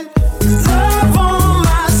that love on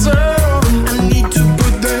myself. I need to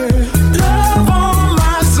put that love on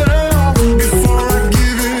myself before I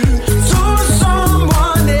give it to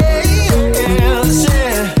someone else.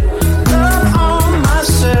 Yeah.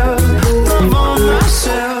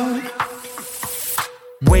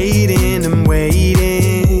 waiting and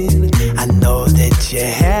waiting. I know that you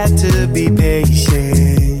had to be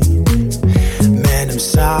patient. Man, I'm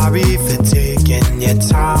sorry for taking your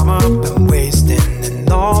time up and wasting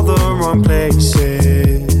in all the wrong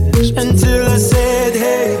places. Until I said,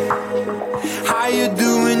 hey, how you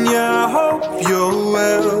doing? Yeah, I hope you're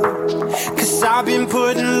well. 'Cause I've been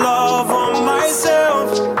putting love on myself.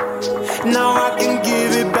 Now I can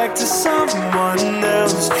give it back to someone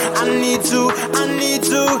else. I need to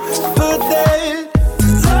put that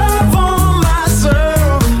love on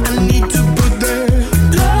myself. I need to put that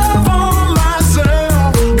love on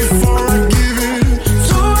myself before I give it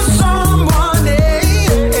to someone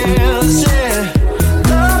else. Yeah,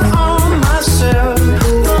 love on myself,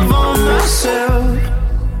 love on myself.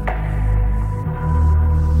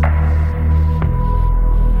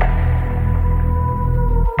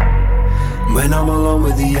 When I'm alone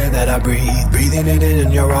with the air that I breathe, breathing it in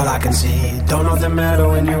and you're all I can see. Don't nothing matter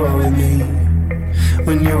when you are with me,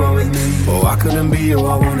 when you are with me. Oh, I couldn't be who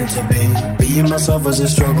I wanted to be. Being myself was a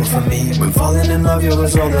struggle for me. When falling in love, you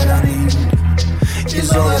was all that I need.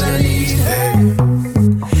 It's all that I need, hey.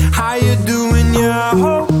 How you doing? Yeah, I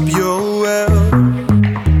hope you're well.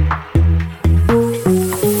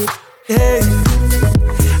 Hey,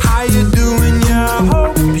 how you doing? Yeah, I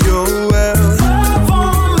hope you're well. Love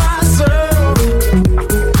on myself.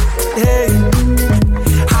 Hey,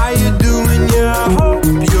 how you doing? Yeah, I hope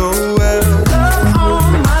you're well. Love on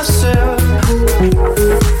myself.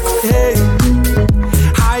 Hey,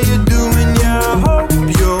 how you doing? Yeah, I hope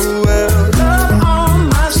you're well. Love on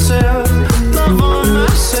myself. Love on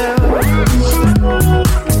myself.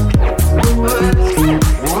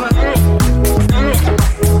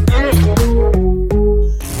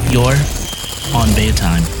 You're on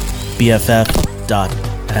Baytime.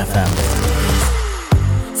 BFF.FM.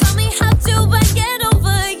 Tell me, how do I get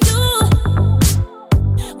over you?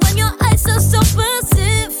 When your eyes are so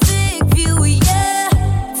Pacific view, yeah.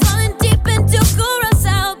 Falling deep into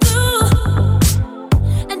Curaçao blue.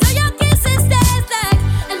 And all your kisses taste like,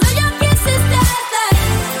 and all your kisses taste like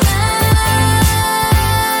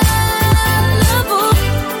Malibu.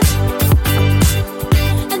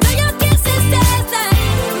 And all your kisses taste like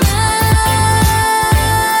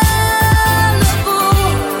Malibu.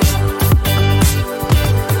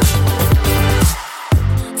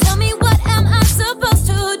 Tell me, what am I supposed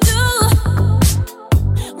to do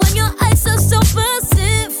when your eyes are so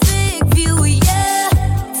Pacific view, yeah.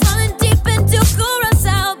 Falling deep into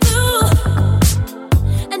Curaçao blue.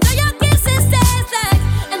 And all your kisses taste like,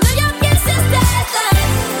 and all your kisses taste like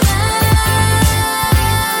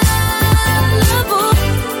Malibu.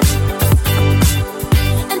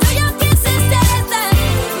 And all your kisses taste like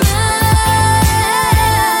Malibu.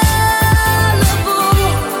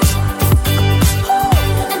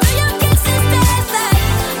 And all your kisses taste like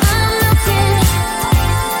I'm melting,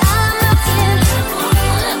 I'm melting,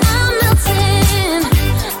 I'm melting,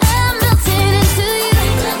 I'm melting into you.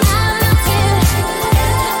 I'm melting,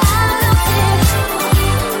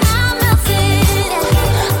 I'm melting,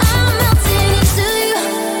 I'm melting into you.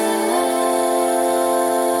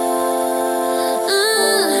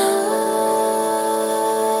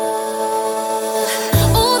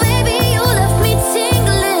 Oh baby, you left me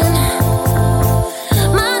tingling.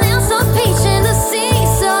 My nails so peach and the sea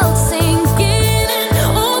salt sinking.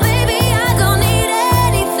 Oh baby, I don't need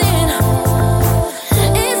anything.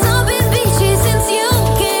 It's all been beachy since you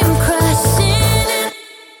came crashing in.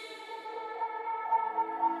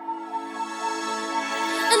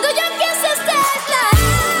 And all your kisses taste like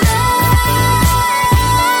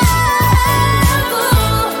Malibu.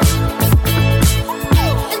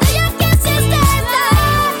 And all your kisses taste like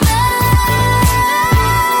Malibu.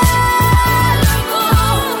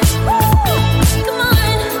 Come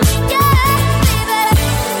on, yeah, baby.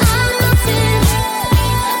 I'm melting,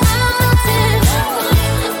 I'm melting,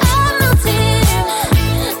 I'm melting,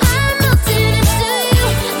 I'm melting into you.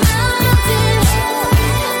 I'm melting,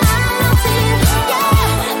 yeah,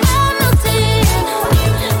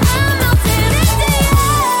 I'm melting, into you.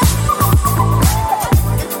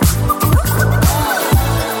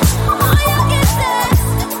 All your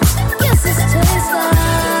kisses taste like,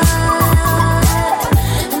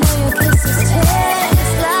 and all your kisses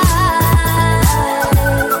taste like.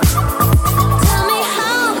 Tell me,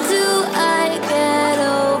 how do I get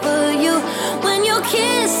over you when your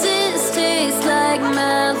kisses taste like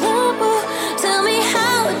Malibu? Tell me,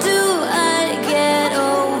 how do I get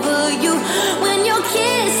over you when your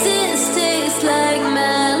kisses taste like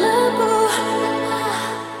Malibu?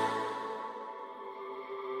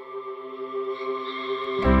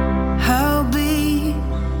 I'll be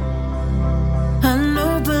a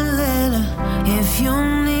noble letter if you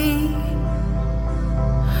need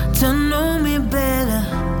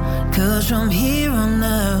 'Cause from here on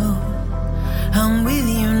out, I'm with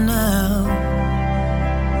you now.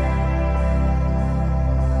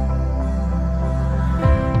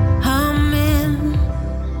 I'm in.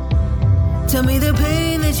 Tell me the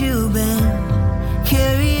pain that you've been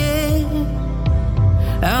carrying.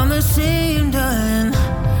 I'm the same, darling,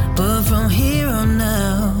 but from here on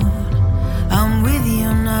out, I'm with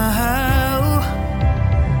you now.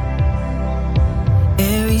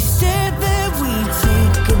 Every step that we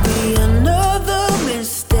take could be another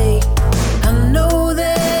mistake. I know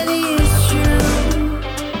that it's true,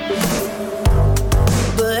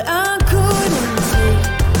 but I couldn't take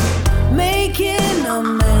making a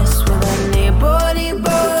mess with anybody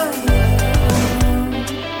but you.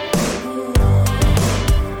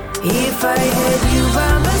 If I had you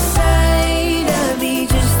by my side, I'd be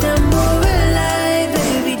just a more alive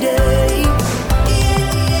every day.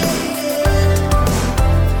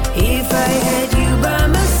 If I had you by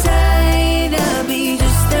my side, I'd be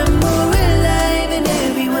just a more alive in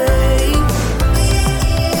every way.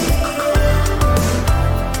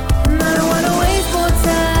 And I don't wanna waste more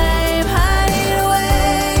time hiding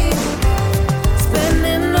away,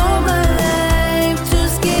 spending all my life too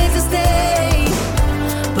scared to stay.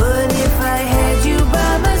 But if I had you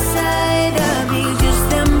by my side, I'd be just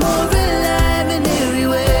a more alive in every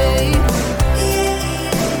way.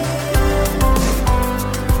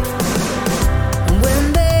 When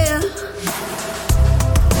there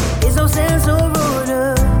is no sense or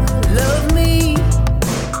order, love me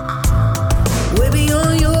way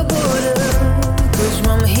beyond your border. 'Cause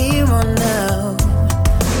from here on out,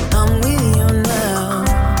 I'm with you now.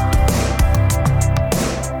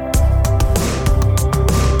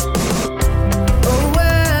 Oh,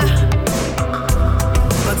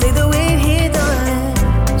 I'll take the weight here, darling.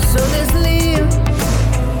 So let's live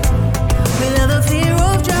without the fear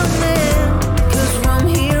of drowning. 'Cause from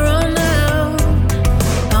here on out,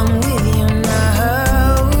 I'm with you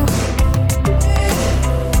now.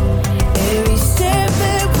 Every step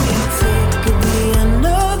that we take could be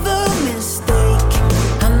another mistake.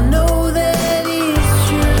 I know that it's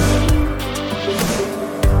true,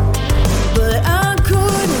 but I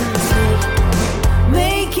couldn't take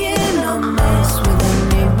making a mess with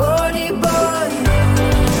anybody but you.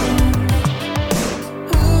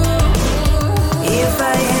 If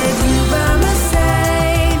I had you by my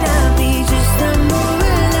side, I'd be just a more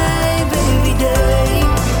alive every day.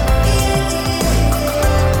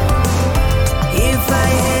 If I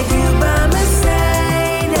had you by my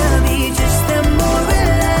side, I'd be just a more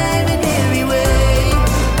alive in every way.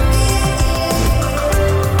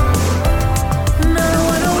 And I don't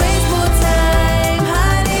wanna waste more time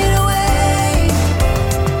hiding away,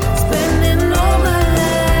 spending all my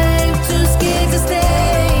life too scared to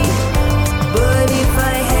stay. But if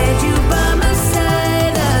I had you by my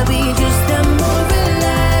side, I'd be just a more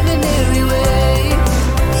alive in every way.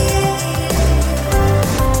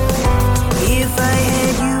 If I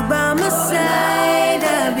had you by my side,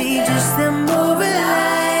 I'd be just a more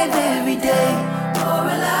alive every day. More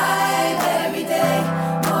alive every day.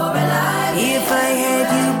 More alive. If I had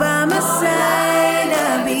you by my side,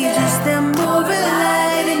 I'd be just a more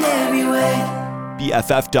alive in every way.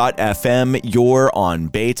 BFF.FM, you're on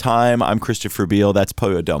Baytime. I'm Christopher Beal. That's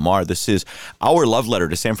Pollo Del Mar. This is our love letter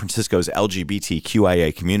to San Francisco's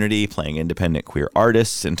LGBTQIA community, playing independent queer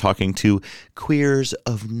artists and talking to queers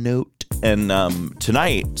of note. And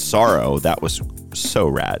tonight, Saro, that was so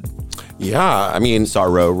rad. Yeah, I mean,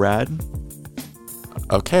 Saro rad.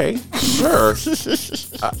 okay, sure.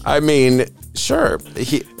 I mean, sure.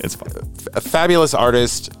 It's fun. A fabulous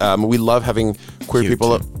artist. We love having queer Cute,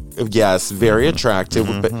 people. too. Yes, very attractive.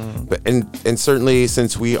 But and certainly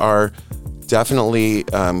since we are definitely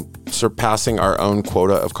surpassing our own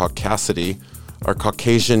quota of caucasity, our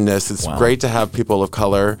Caucasianness, it's Wow. great to have people of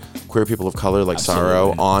color, queer people of color like Saro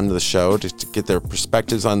Absolutely. on the show to get their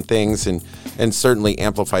perspectives on things and certainly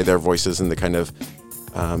amplify their voices and the kind of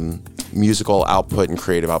musical output and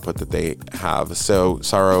creative output that they have. So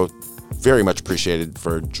Saro, very much appreciated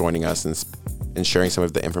for joining us and sharing some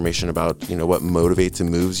of the information about, what motivates and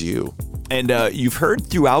moves you. And you've heard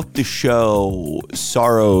throughout the show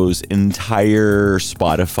Saro's entire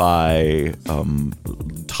Spotify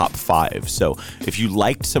top 5. So if you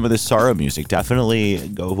liked some of the Saro music, definitely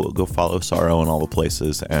go follow Saro in all the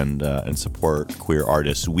places and support queer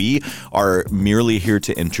artists. We are merely here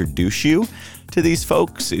to introduce you to these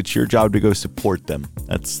folks. It's your job to go support them.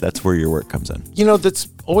 That's where your work comes in. That's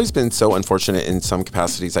always been so unfortunate in some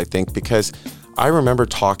capacities, I think, because I remember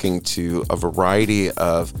talking to a variety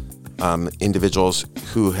of individuals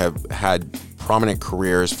who have had prominent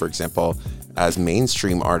careers, for example, as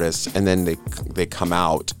mainstream artists, and then they come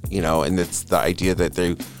out, and it's the idea that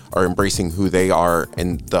they are embracing who they are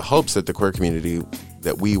in the hopes that the queer community,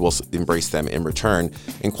 that we will embrace them in return.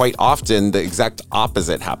 And quite often the exact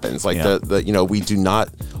opposite happens. Like we do not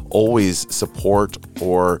always support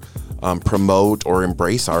or promote or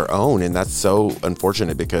embrace our own. And that's so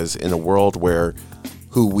unfortunate, because in a world where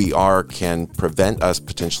who we are can prevent us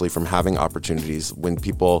potentially from having opportunities, when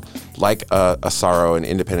people like a Saro, an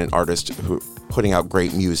independent artist who putting out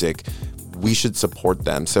great music, we should support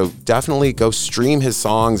them. So definitely go stream his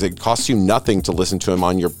songs. It costs you nothing to listen to him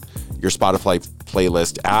on your Spotify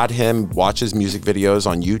playlist. Add him, watch his music videos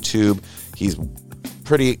on YouTube. He's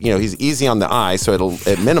pretty, he's easy on the eye, so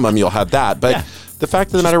at minimum you'll have that. But the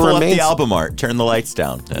fact of the matter pull remains, up the album art, turn the lights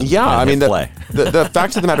down. And the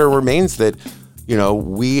fact of the matter remains that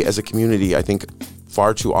we as a community, I think,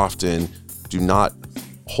 far too often do not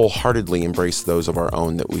wholeheartedly embrace those of our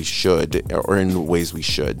own that we should, or in the ways we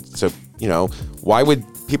should. So, why would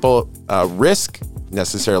people risk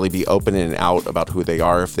necessarily be open and out about who they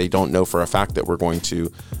are if they don't know for a fact that we're going to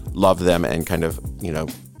love them and kind of,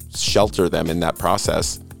 shelter them in that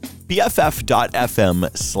process?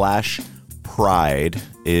 BFF.FM/Pride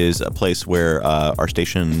is a place where our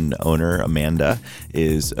station owner, Amanda,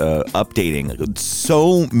 is updating.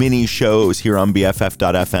 So many shows here on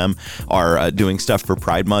BFF.FM are doing stuff for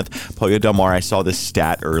Pride Month. Pollo Del Mar, I saw this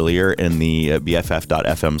stat earlier in the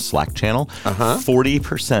BFF.FM Slack channel.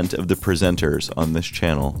 40% of the presenters on this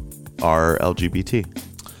channel are LGBT.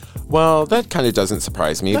 Well, that kind of doesn't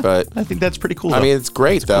surprise me, but I think that's pretty cool. I mean, it's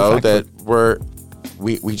great, though, that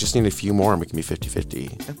we just need a few more and we can be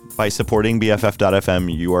 50-50. By supporting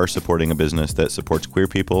BFF.FM, you are supporting a business that supports queer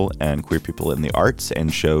people and queer people in the arts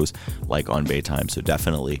and shows like On Baytime. So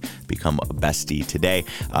definitely become a bestie today.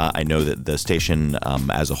 I know that the station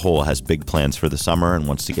as a whole has big plans for the summer and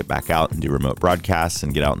wants to get back out and do remote broadcasts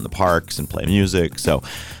and get out in the parks and play music. So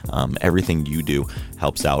everything you do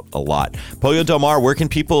helps out a lot. Pollo Del Mar, where can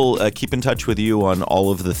people keep in touch with you on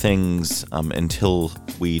all of the things until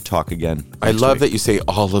we talk again? I love that you say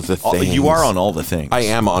all of the things. You are on all the things. I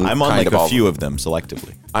am on. I'm on like a few of them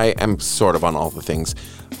selectively. I am sort of on all the things.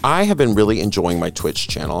 I have been really enjoying my Twitch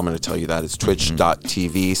channel. I'm going to tell you that. It's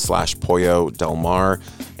twitch.tv/Pollo Del Mar.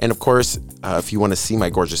 And of course, if you want to see my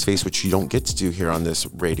gorgeous face, which you don't get to do here on this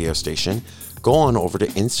radio station, go on over to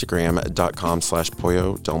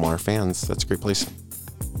Instagram.com/Pollo Del Mar fans. That's a great place.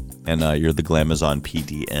 And you're the Glamazon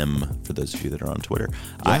PDM for those of you that are on Twitter.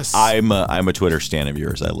 Yes. I'm a Twitter stan of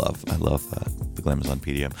yours. I love the Glamazon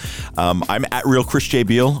PDM. I'm at Real Chris J.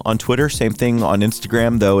 Beal on Twitter. Same thing on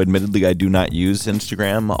Instagram, though admittedly I do not use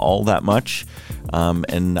Instagram all that much.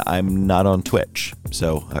 And I'm not on Twitch.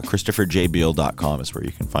 So ChristopherJBeal.com is where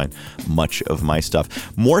you can find much of my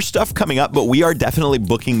stuff. More stuff coming up, but we are definitely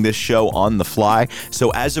booking this show on the fly.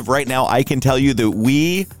 So as of right now, I can tell you that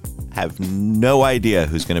we have no idea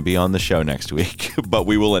who's going to be on the show next week, but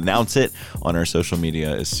we will announce it on our social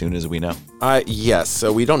media as soon as we know. Yes,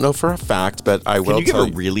 so we don't know for a fact, but I will tell you. Can you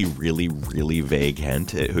give a really, really, really vague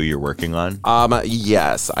hint at who you're working on?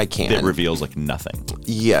 Yes, I can. That reveals like nothing.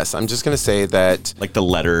 Yes, I'm just going to say that. Like the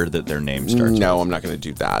letter that their name starts with. I'm not going to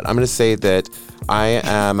do that. I'm going to say that I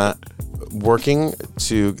am working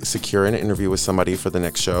to secure an interview with somebody for the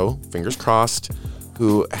next show, fingers crossed,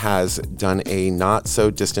 who has done a not so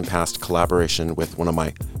distant past collaboration with one of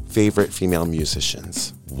my favorite female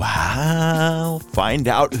musicians. Wow. Find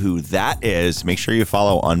out who that is. Make sure you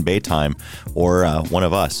follow On Baytime or one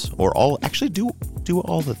of us, or all. Actually, do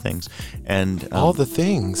all the things. And all the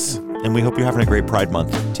things. And we hope you're having a great Pride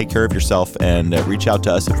Month. Take care of yourself and reach out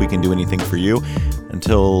to us if we can do anything for you.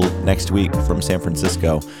 Until next week from San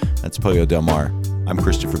Francisco, that's Pollo Del Mar. I'm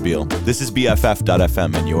Christopher Beal. This is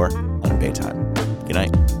BFF.FM and you're On Baytime. Good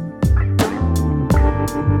night.